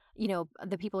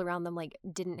the people around them like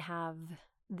didn't have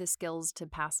the skills to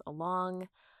pass along.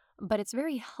 But it's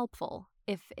very helpful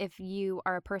if you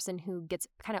are a person who gets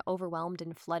kind of overwhelmed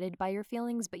and flooded by your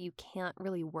feelings, but you can't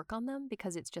really work on them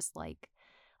because it's just like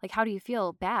how do you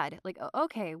feel? Bad. Like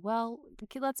okay, well,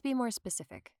 let's be more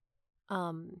specific.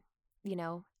 Um,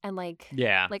 and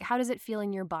yeah. like how does it feel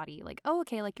in your body? Like, oh,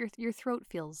 okay, like your throat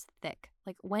feels thick.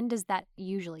 Like when does that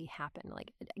usually happen?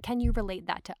 Like can you relate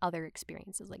that to other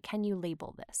experiences? Like can you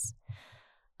label this?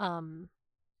 Um,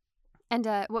 and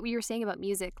what you were saying about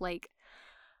music, like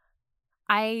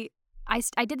I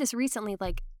I did this recently.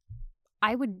 Like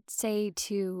I would say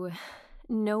to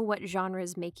know what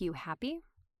genres make you happy,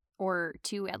 or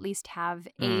to at least have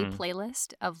a Mm,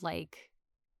 playlist of like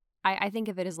I think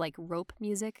of it as like rope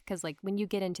music, because like when you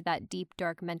get into that deep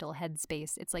dark mental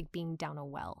headspace, it's like being down a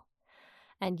well,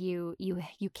 and you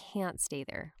can't stay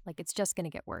there. Like it's just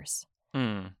gonna get worse.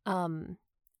 mm, Um,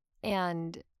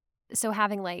 and so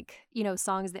having like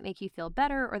songs that make you feel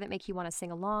better, or that make you want to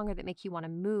sing along, or that make you want to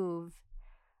move,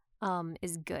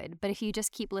 is good. But if you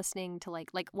just keep listening to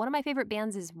like one of my favorite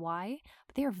bands is Why,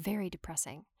 but they are very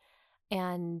depressing,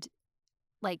 and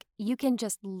like you can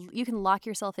lock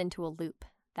yourself into a loop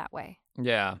that way.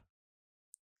 yeah.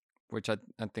 Which I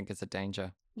think is a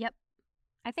danger. Yep.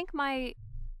 I think my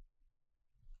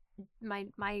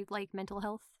like mental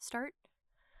health start,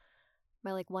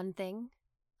 my like one thing,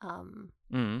 um,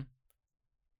 Mm,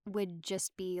 would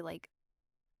just be like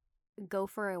go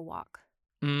for a walk.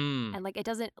 mm, And like it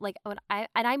doesn't like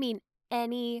I mean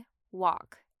any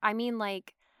walk. I mean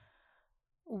like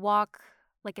walk,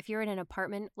 like if you're in an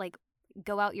apartment, like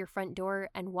go out your front door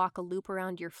and walk a loop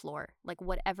around your floor. Like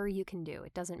whatever you can do,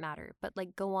 it doesn't matter. But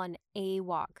like go on a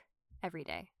walk every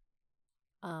day.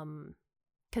 Um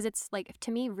because it's like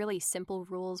to me really simple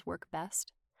rules work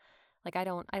best. Like I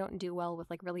don't do well with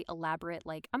like really elaborate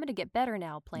like I'm going to get better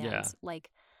now yeah. plans. Like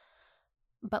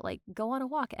but like go on a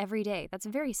walk every day. That's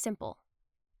very simple.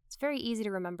 It's very easy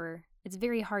to remember. It's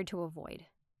very hard to avoid.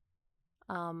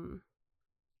 Um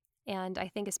and I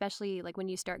think especially like when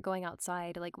you start going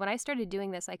outside, like when I started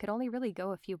doing this, I could only really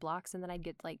go a few blocks and then I'd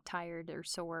get like tired or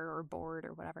sore or bored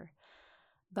or whatever.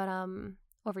 But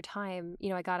over time,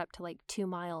 I got up to like 2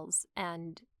 miles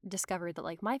and discovered that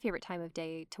like my favorite time of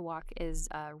day to walk is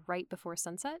right before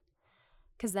sunset,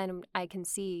 because then I can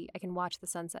watch the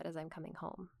sunset as I'm coming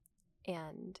home,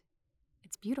 and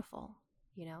it's beautiful,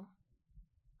 you know.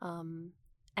 Um,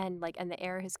 and the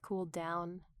air has cooled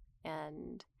down,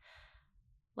 and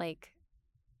like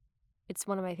it's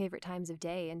one of my favorite times of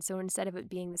day. And so instead of it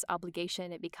being this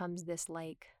obligation, it becomes this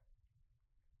like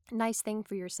nice thing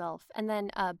for yourself. And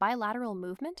then bilateral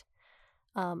movement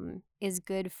is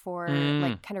good for Mm,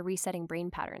 like kind of resetting brain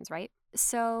patterns, right?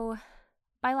 So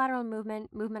bilateral movement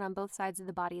on both sides of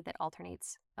the body that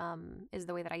alternates, is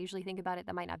the way that I usually think about it.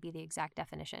 That might not be the exact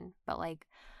definition, but like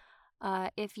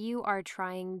if you are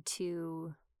trying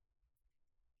to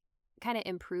kind of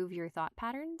improve your thought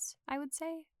patterns, I would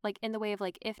say, like in the way of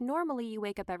like if normally you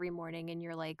wake up every morning and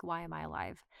you're like, why am I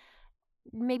alive?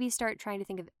 Maybe start trying to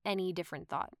think of any different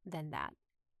thought than that,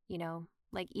 you know?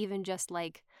 Like, even just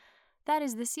like, that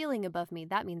is the ceiling above me.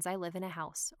 That means I live in a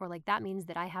house. Or like, that means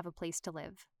that I have a place to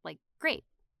live. Like, great.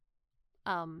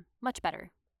 Much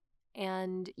better.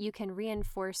 And you can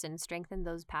reinforce and strengthen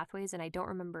those pathways. And I don't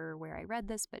remember where I read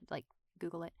this, but like,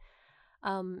 Google it.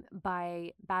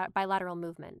 By bilateral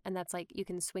movement. And that's like, you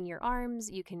can swing your arms,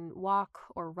 you can walk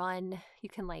or run, you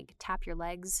can like tap your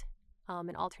legs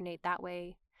and alternate that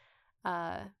way.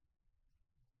 And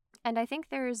I think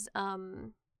there's a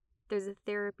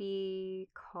therapy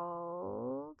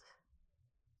called,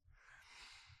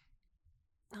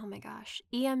 oh my gosh,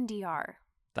 EMDR.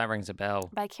 That rings a bell.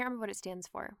 But I can't remember what it stands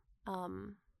for.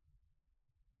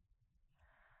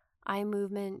 Eye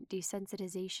movement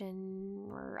desensitization,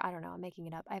 or I don't know, I'm making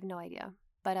it up. I have no idea.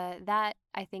 But that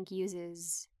I think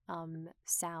uses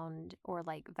sound or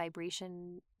like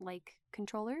vibration like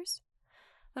controllers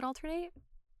that alternate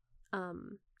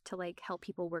to like help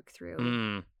people work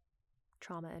through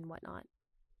trauma and whatnot.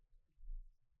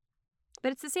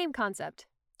 But it's the same concept.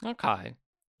 Okay.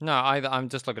 No, I'm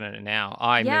just looking at it now.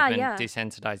 Eye movement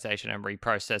desensitization and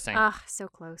reprocessing. Ah, so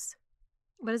close.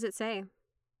 What does it say?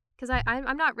 Because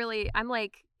I'm not really,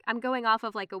 I'm going off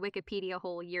of like a Wikipedia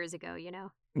hole years ago, you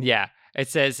know? Yeah. It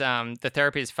says the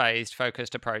therapy is phased,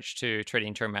 focused approach to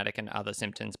treating traumatic and other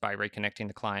symptoms by reconnecting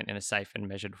the client in a safe and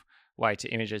measured way to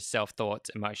images,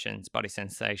 self-thoughts, emotions, body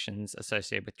sensations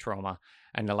associated with trauma,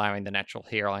 and allowing the natural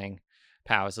healing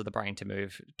powers of the brain to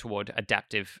move toward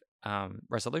adaptive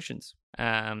resolutions.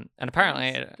 And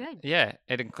apparently,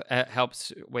 it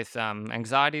helps with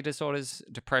anxiety disorders,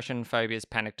 depression, phobias,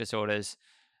 panic disorders,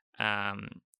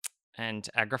 and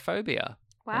agoraphobia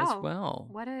as well.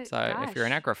 If you're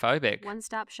an agoraphobic,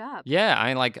 one-stop shop. Yeah,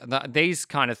 I like these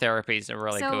kind of therapies are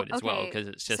really good as well, because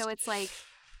it's just, so it's like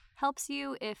helps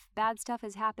you if bad stuff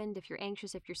has happened, if you're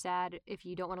anxious, if you're sad, if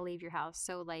you don't want to leave your house.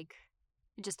 So like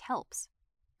it just helps.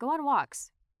 Go on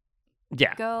walks.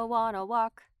 Yeah. Go on a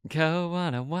walk. Go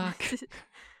on a walk.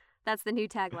 That's the new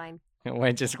tagline.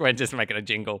 We're just making a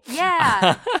jingle.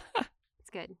 Yeah. It's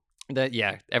good.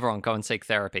 Everyone go and seek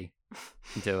therapy.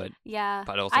 Do it. Yeah.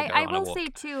 But also I will say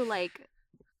too, like,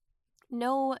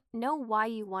 know why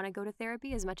you want to go to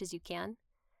therapy as much as you can.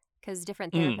 Because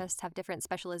different therapists have different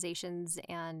specializations,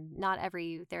 and not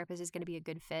every therapist is going to be a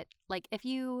good fit. Like, if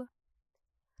you,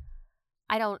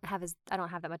 I don't have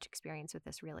that much experience with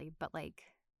this really, but like,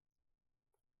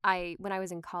 when I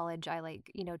was in college, I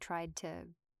tried to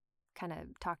kind of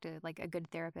talk to like a good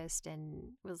therapist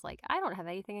and was like, I don't have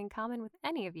anything in common with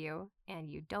any of you, and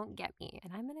you don't get me,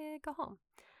 and I'm gonna go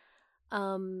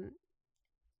home.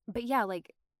 But yeah,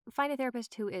 like, find a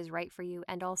therapist who is right for you,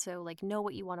 and also like know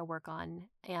what you want to work on,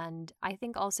 and I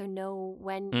think also know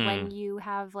when you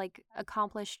have like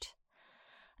accomplished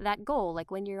that goal, like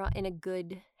when you're in a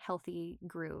good, healthy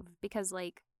groove, because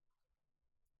like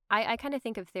I kind of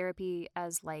think of therapy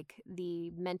as like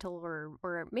the mental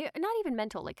or maybe not even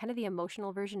mental, like kind of the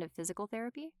emotional version of physical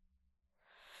therapy.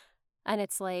 And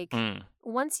it's like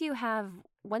once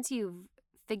you've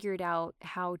figured out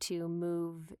how to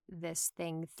move this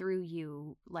thing through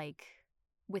you, like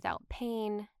without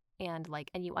pain, and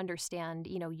you understand,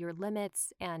 your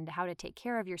limits and how to take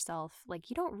care of yourself, like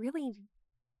you don't really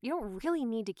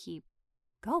need to keep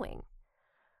going.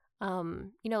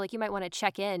 Like you might want to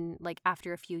check in like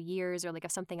after a few years, or like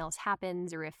if something else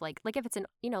happens, or if like if it's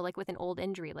like with an old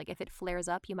injury, like if it flares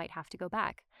up, you might have to go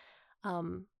back.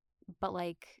 But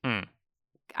like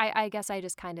I guess I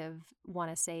just kind of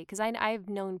want to say, because I've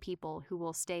known people who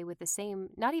will stay with the same,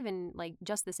 not even like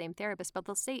just the same therapist, but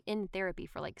they'll stay in therapy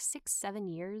for like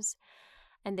 6-7 years,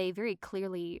 and they very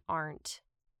clearly aren't,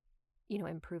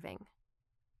 improving.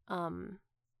 And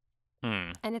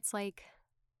it's like,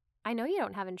 I know you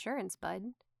don't have insurance, bud.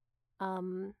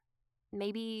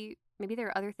 Maybe there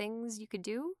are other things you could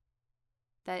do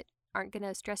that aren't going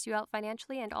to stress you out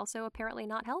financially, and also apparently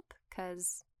not help,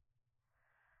 because,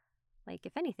 like,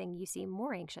 if anything, you seem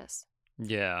more anxious.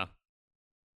 Yeah.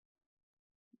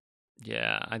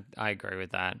 Yeah, I agree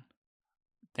with that.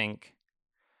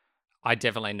 I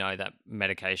definitely know that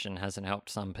medication hasn't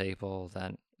helped some people,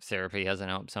 that therapy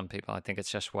hasn't helped some people. I think it's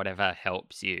just whatever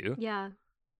helps you. Yeah.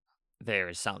 There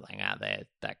is something out there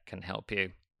that can help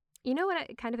you. You know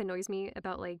what kind of annoys me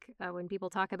about when people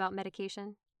talk about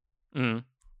medication? So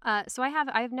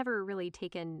I've never really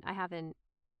I haven't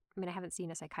seen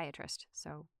a psychiatrist.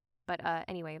 So, but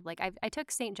anyway, like I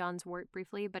took St. John's wort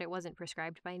briefly, but it wasn't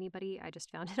prescribed by anybody. I just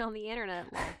found it on the internet.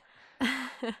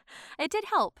 It did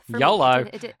help for YOLO. me.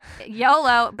 It did,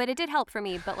 YOLO, but it did help for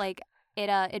me. But like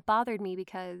it bothered me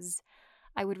because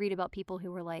I would read about people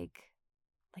who were like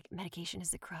medication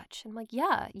is the crutch. And I'm like,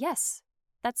 yes,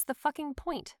 That's the fucking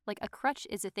point. Like, a crutch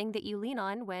is a thing that you lean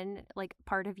on when, like,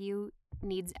 part of you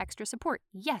needs extra support.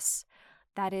 Yes,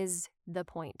 that is the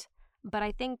point. But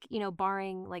I think,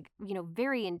 barring, like,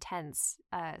 very intense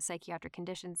psychiatric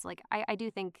conditions, like, I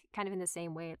do think kind of in the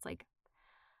same way, it's like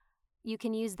you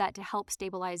can use that to help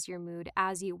stabilize your mood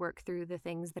as you work through the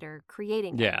things that are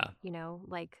creating it, Yeah.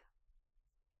 like,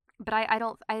 but I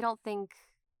don't think,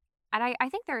 and I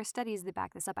think there are studies that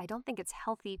back this up. I don't think it's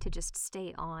healthy to just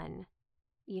stay on,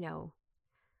 you know,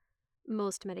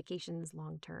 most medications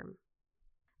long term.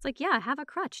 It's like, yeah, have a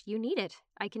crutch. You need it.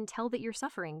 I can tell that you're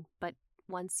suffering, but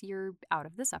once you're out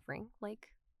of the suffering, like,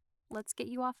 let's get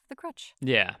you off the crutch.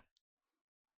 Yeah.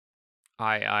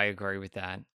 I agree with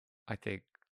that. I think,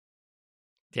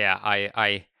 yeah,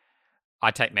 I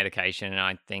take medication and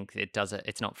I think it does it.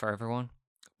 It's not for everyone,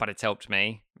 but it's helped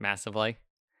me massively.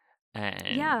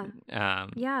 Yeah,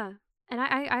 And yeah. And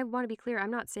I want to be clear.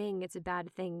 I'm not saying it's a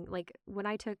bad thing. Like, when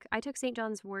I took St.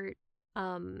 John's Wort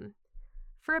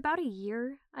for about a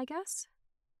year, I guess.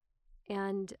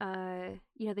 And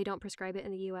they don't prescribe it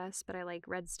in the US, but I like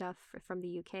read stuff from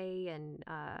the UK and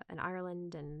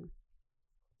Ireland, and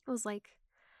I was like,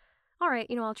 all right,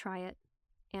 I'll try it.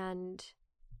 And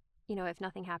if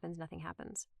nothing happens, nothing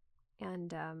happens.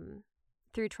 And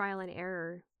through trial and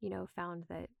error, found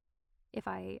that if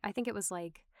I think it was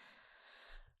like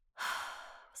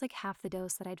it was like half the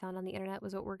dose that I'd found on the internet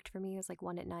was what worked for me. It was like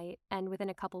 1 at night, and within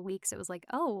a couple weeks it was like,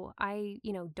 oh, I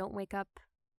don't wake up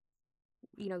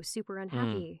super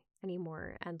unhappy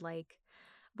anymore. And like,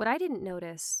 what I didn't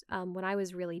notice when I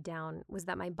was really down was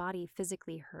that my body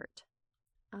physically hurt,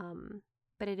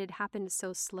 but it had happened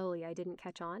so slowly I didn't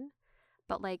catch on.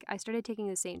 But like, I started taking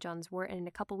the St. John's Wort, and in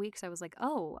a couple weeks I was like,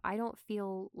 oh, I don't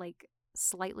feel like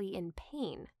slightly in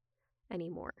pain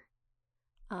anymore,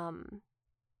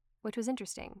 which was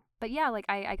interesting. But yeah, like,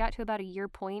 I got to about a year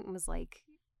point and was like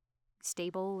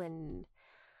stable, and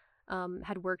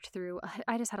had worked through.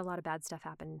 I just had a lot of bad stuff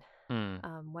happen,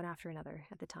 one after another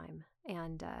at the time,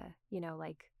 and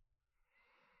like,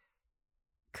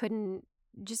 couldn't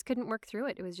work through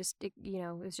it. It was just it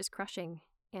was just crushing,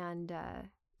 and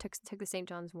took the St.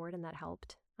 John's Wort, and that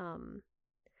helped.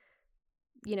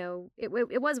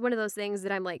 It was one of those things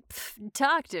that I'm like,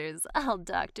 doctors, I'll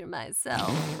doctor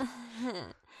myself.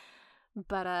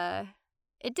 But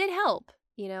it did help,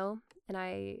 and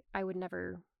I would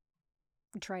never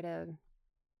try to,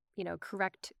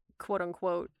 correct, quote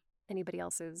unquote, anybody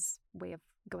else's way of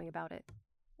going about it.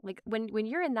 Like, when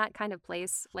you're in that kind of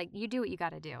place, like, you do what you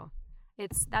got to do.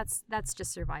 That's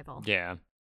just survival. yeah,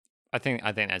 I think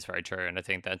that's very true, and I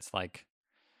think that's like,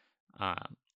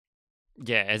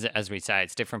 yeah, as we say,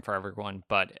 it's different for everyone,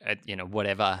 but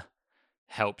whatever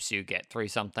helps you get through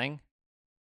something,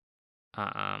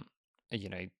 you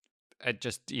know, it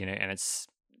just and it's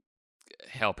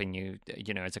helping you,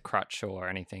 as a crutch or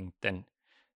anything, then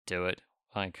do it.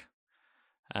 Like,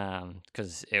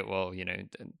 because it will,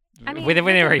 I mean, within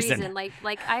within a reason.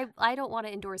 Like I don't want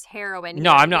to endorse heroin.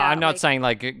 No, here. I'm not. Yeah, I'm not like, saying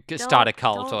like start a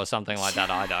cult don't- or something like that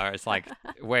either. It's like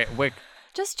we're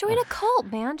just join a cult,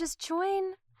 man. Just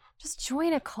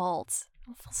join a cult.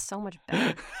 I'll feel so much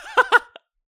better.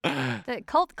 The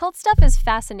cult stuff is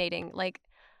fascinating. Like,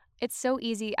 it's so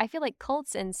easy. I feel like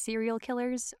cults and serial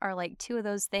killers are like two of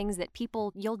those things that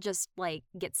you'll just like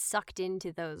get sucked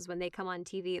into those when they come on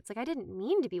TV. It's like, I didn't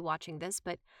mean to be watching this,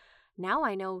 but now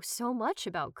I know so much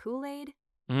about Kool-Aid.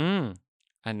 And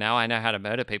now I know how to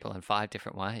murder people in 5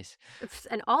 different ways.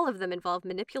 And all of them involve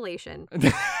manipulation.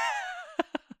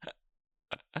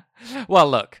 Well,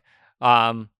 look,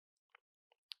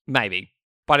 maybe,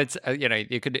 but it's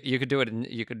you could do it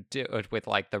you could do it with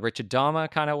like the Richard Dahmer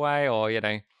kind of way, or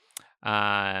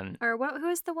Or who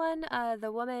is the one?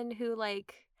 The woman who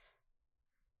like,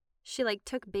 she like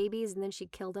took babies and then she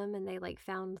killed them, and they like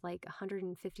found like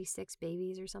 156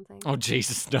 babies or something. Oh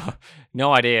Jesus,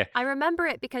 no idea. I remember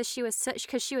it because she was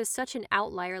such an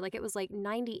outlier. Like, it was like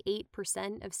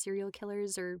 98% of serial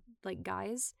killers are like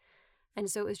guys, and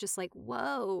so it was just like,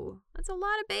 whoa, that's a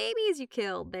lot of babies you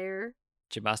killed there.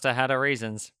 She must have had her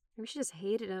reasons. Maybe she just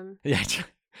hated him. Yeah,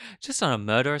 just on a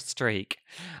murderous streak.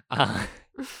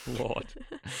 Lord.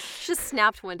 She just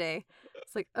snapped one day.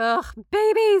 It's like, ugh,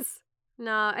 babies.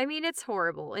 No, I mean, it's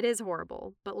horrible. It is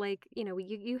horrible. But like,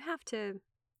 you have to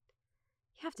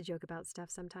joke about stuff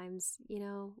sometimes,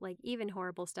 like even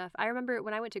horrible stuff. I remember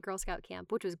when I went to Girl Scout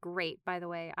camp, which was great, by the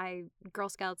way. Girl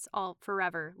Scouts all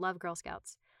forever. Love Girl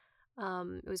Scouts.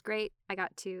 It was great. I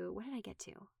got to, what did I get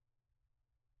to?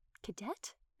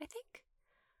 Cadet, I think.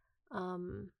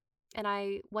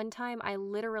 And one time I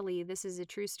literally, this is a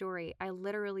true story, I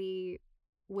literally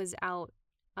was out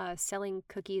selling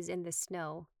cookies in the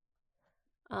snow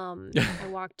I'm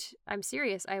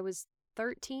serious. I was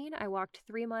 13. I walked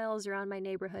 3 miles around my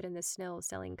neighborhood in the snow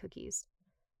selling cookies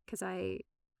because I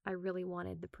really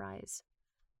wanted the prize.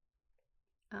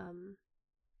 It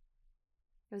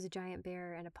was a giant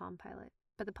bear and a Palm Pilot.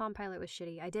 But the Palm Pilot was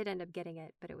shitty. I did end up getting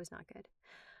it, but it was not good.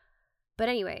 But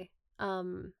anyway,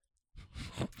 Girl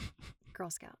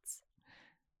Scouts.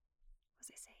 What was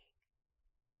I saying?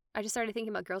 I just started thinking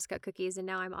about Girl Scout cookies, and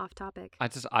now I'm off topic.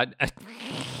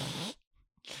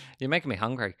 You're making me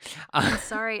hungry. I'm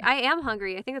sorry. I am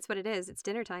hungry. I think that's what it is. It's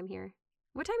dinner time here.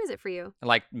 What time is it for you?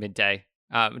 Like midday,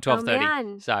 12:30. Oh,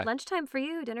 man. So Lunchtime for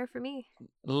you, dinner for me.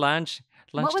 lunchtime.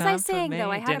 What was I saying,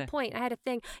 though? I had a point. I had a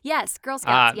thing. Yes, Girl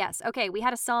Scouts. Yes. Okay, we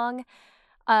had a song.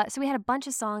 So we had a bunch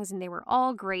of songs, and they were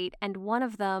all great. And one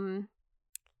of them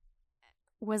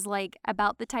was, like,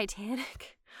 about the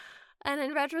Titanic. And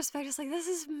in retrospect, it's like, this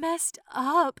is messed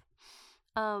up.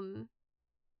 But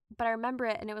I remember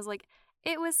it, and it was like,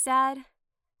 it was sad,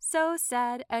 so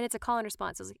sad. And it's a call and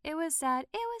response. It was like, it was sad,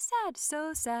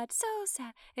 so sad, so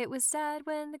sad. It was sad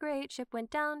when the great ship went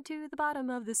down to the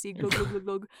bottom of the sea. Glug, glug, glug,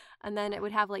 glug. And then it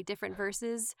would have like different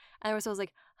verses. And it was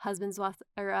like, husbands lost,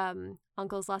 or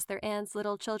uncles lost their aunts,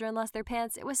 little children lost their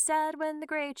pants. It was sad when the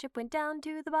great ship went down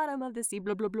to the bottom of the sea.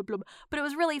 Blah, blah, blah, blah. But it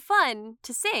was really fun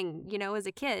to sing, you know, as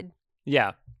a kid.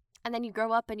 Yeah. And then you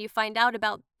grow up and you find out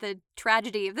about the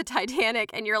tragedy of the Titanic,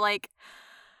 and you're like,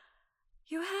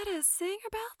 you had us sing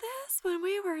about this when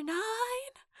we were 9?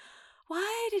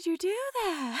 Why did you do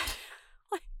that?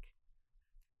 Like,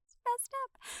 it's messed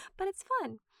up, but it's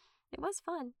fun. It was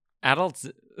fun. Adults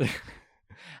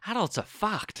are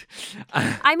fucked.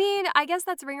 I mean, I guess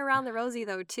that's Ring Around the Rosie,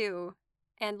 though, too.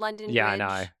 And London Bridge. Yeah, I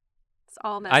know. It's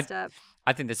all messed up.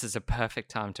 I think this is a perfect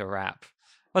time to wrap.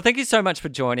 Well, thank you so much for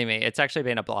joining me. It's actually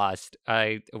been a blast.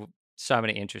 So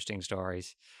many interesting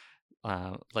stories.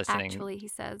 Listening. Actually, he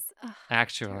says. Ugh,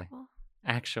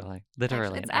 actually,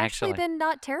 literally, it's actually been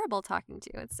not terrible talking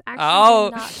to you. It's actually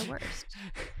been not the worst.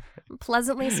 I'm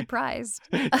pleasantly surprised.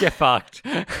 Get fucked.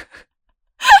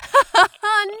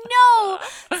 No,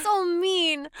 so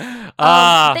mean.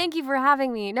 Thank you for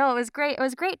having me. No, it was great. It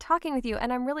was great talking with you,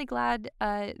 and I'm really glad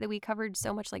that we covered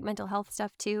so much like mental health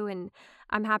stuff too. And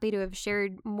I'm happy to have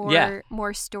shared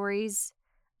more stories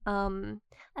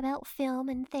about film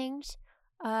and things.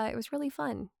 It was really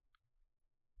fun.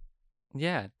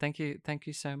 Yeah, thank you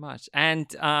so much. And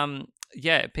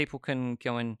people can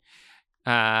go and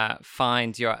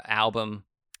find your album.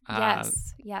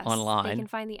 Yes, online. They can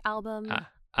find the album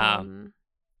on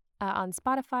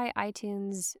Spotify,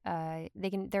 iTunes.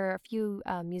 There are a few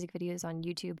music videos on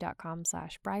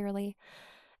youtube.com/Brierly.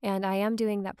 And I am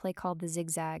doing that play called The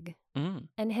Zigzag.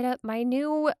 And hit up my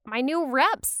new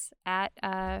reps at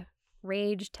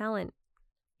Rage Talent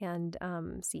and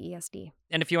CESD.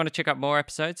 And if you want to check out more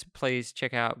episodes, please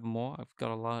check out more. I've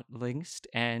got a lot linked,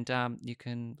 and you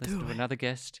can listen to another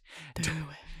guest. Do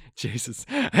it. Jesus.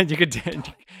 And you can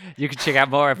check out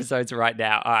more episodes right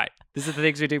now. All right. This is the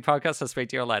Things We Do podcast. I'll speak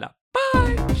to you all later. Bye.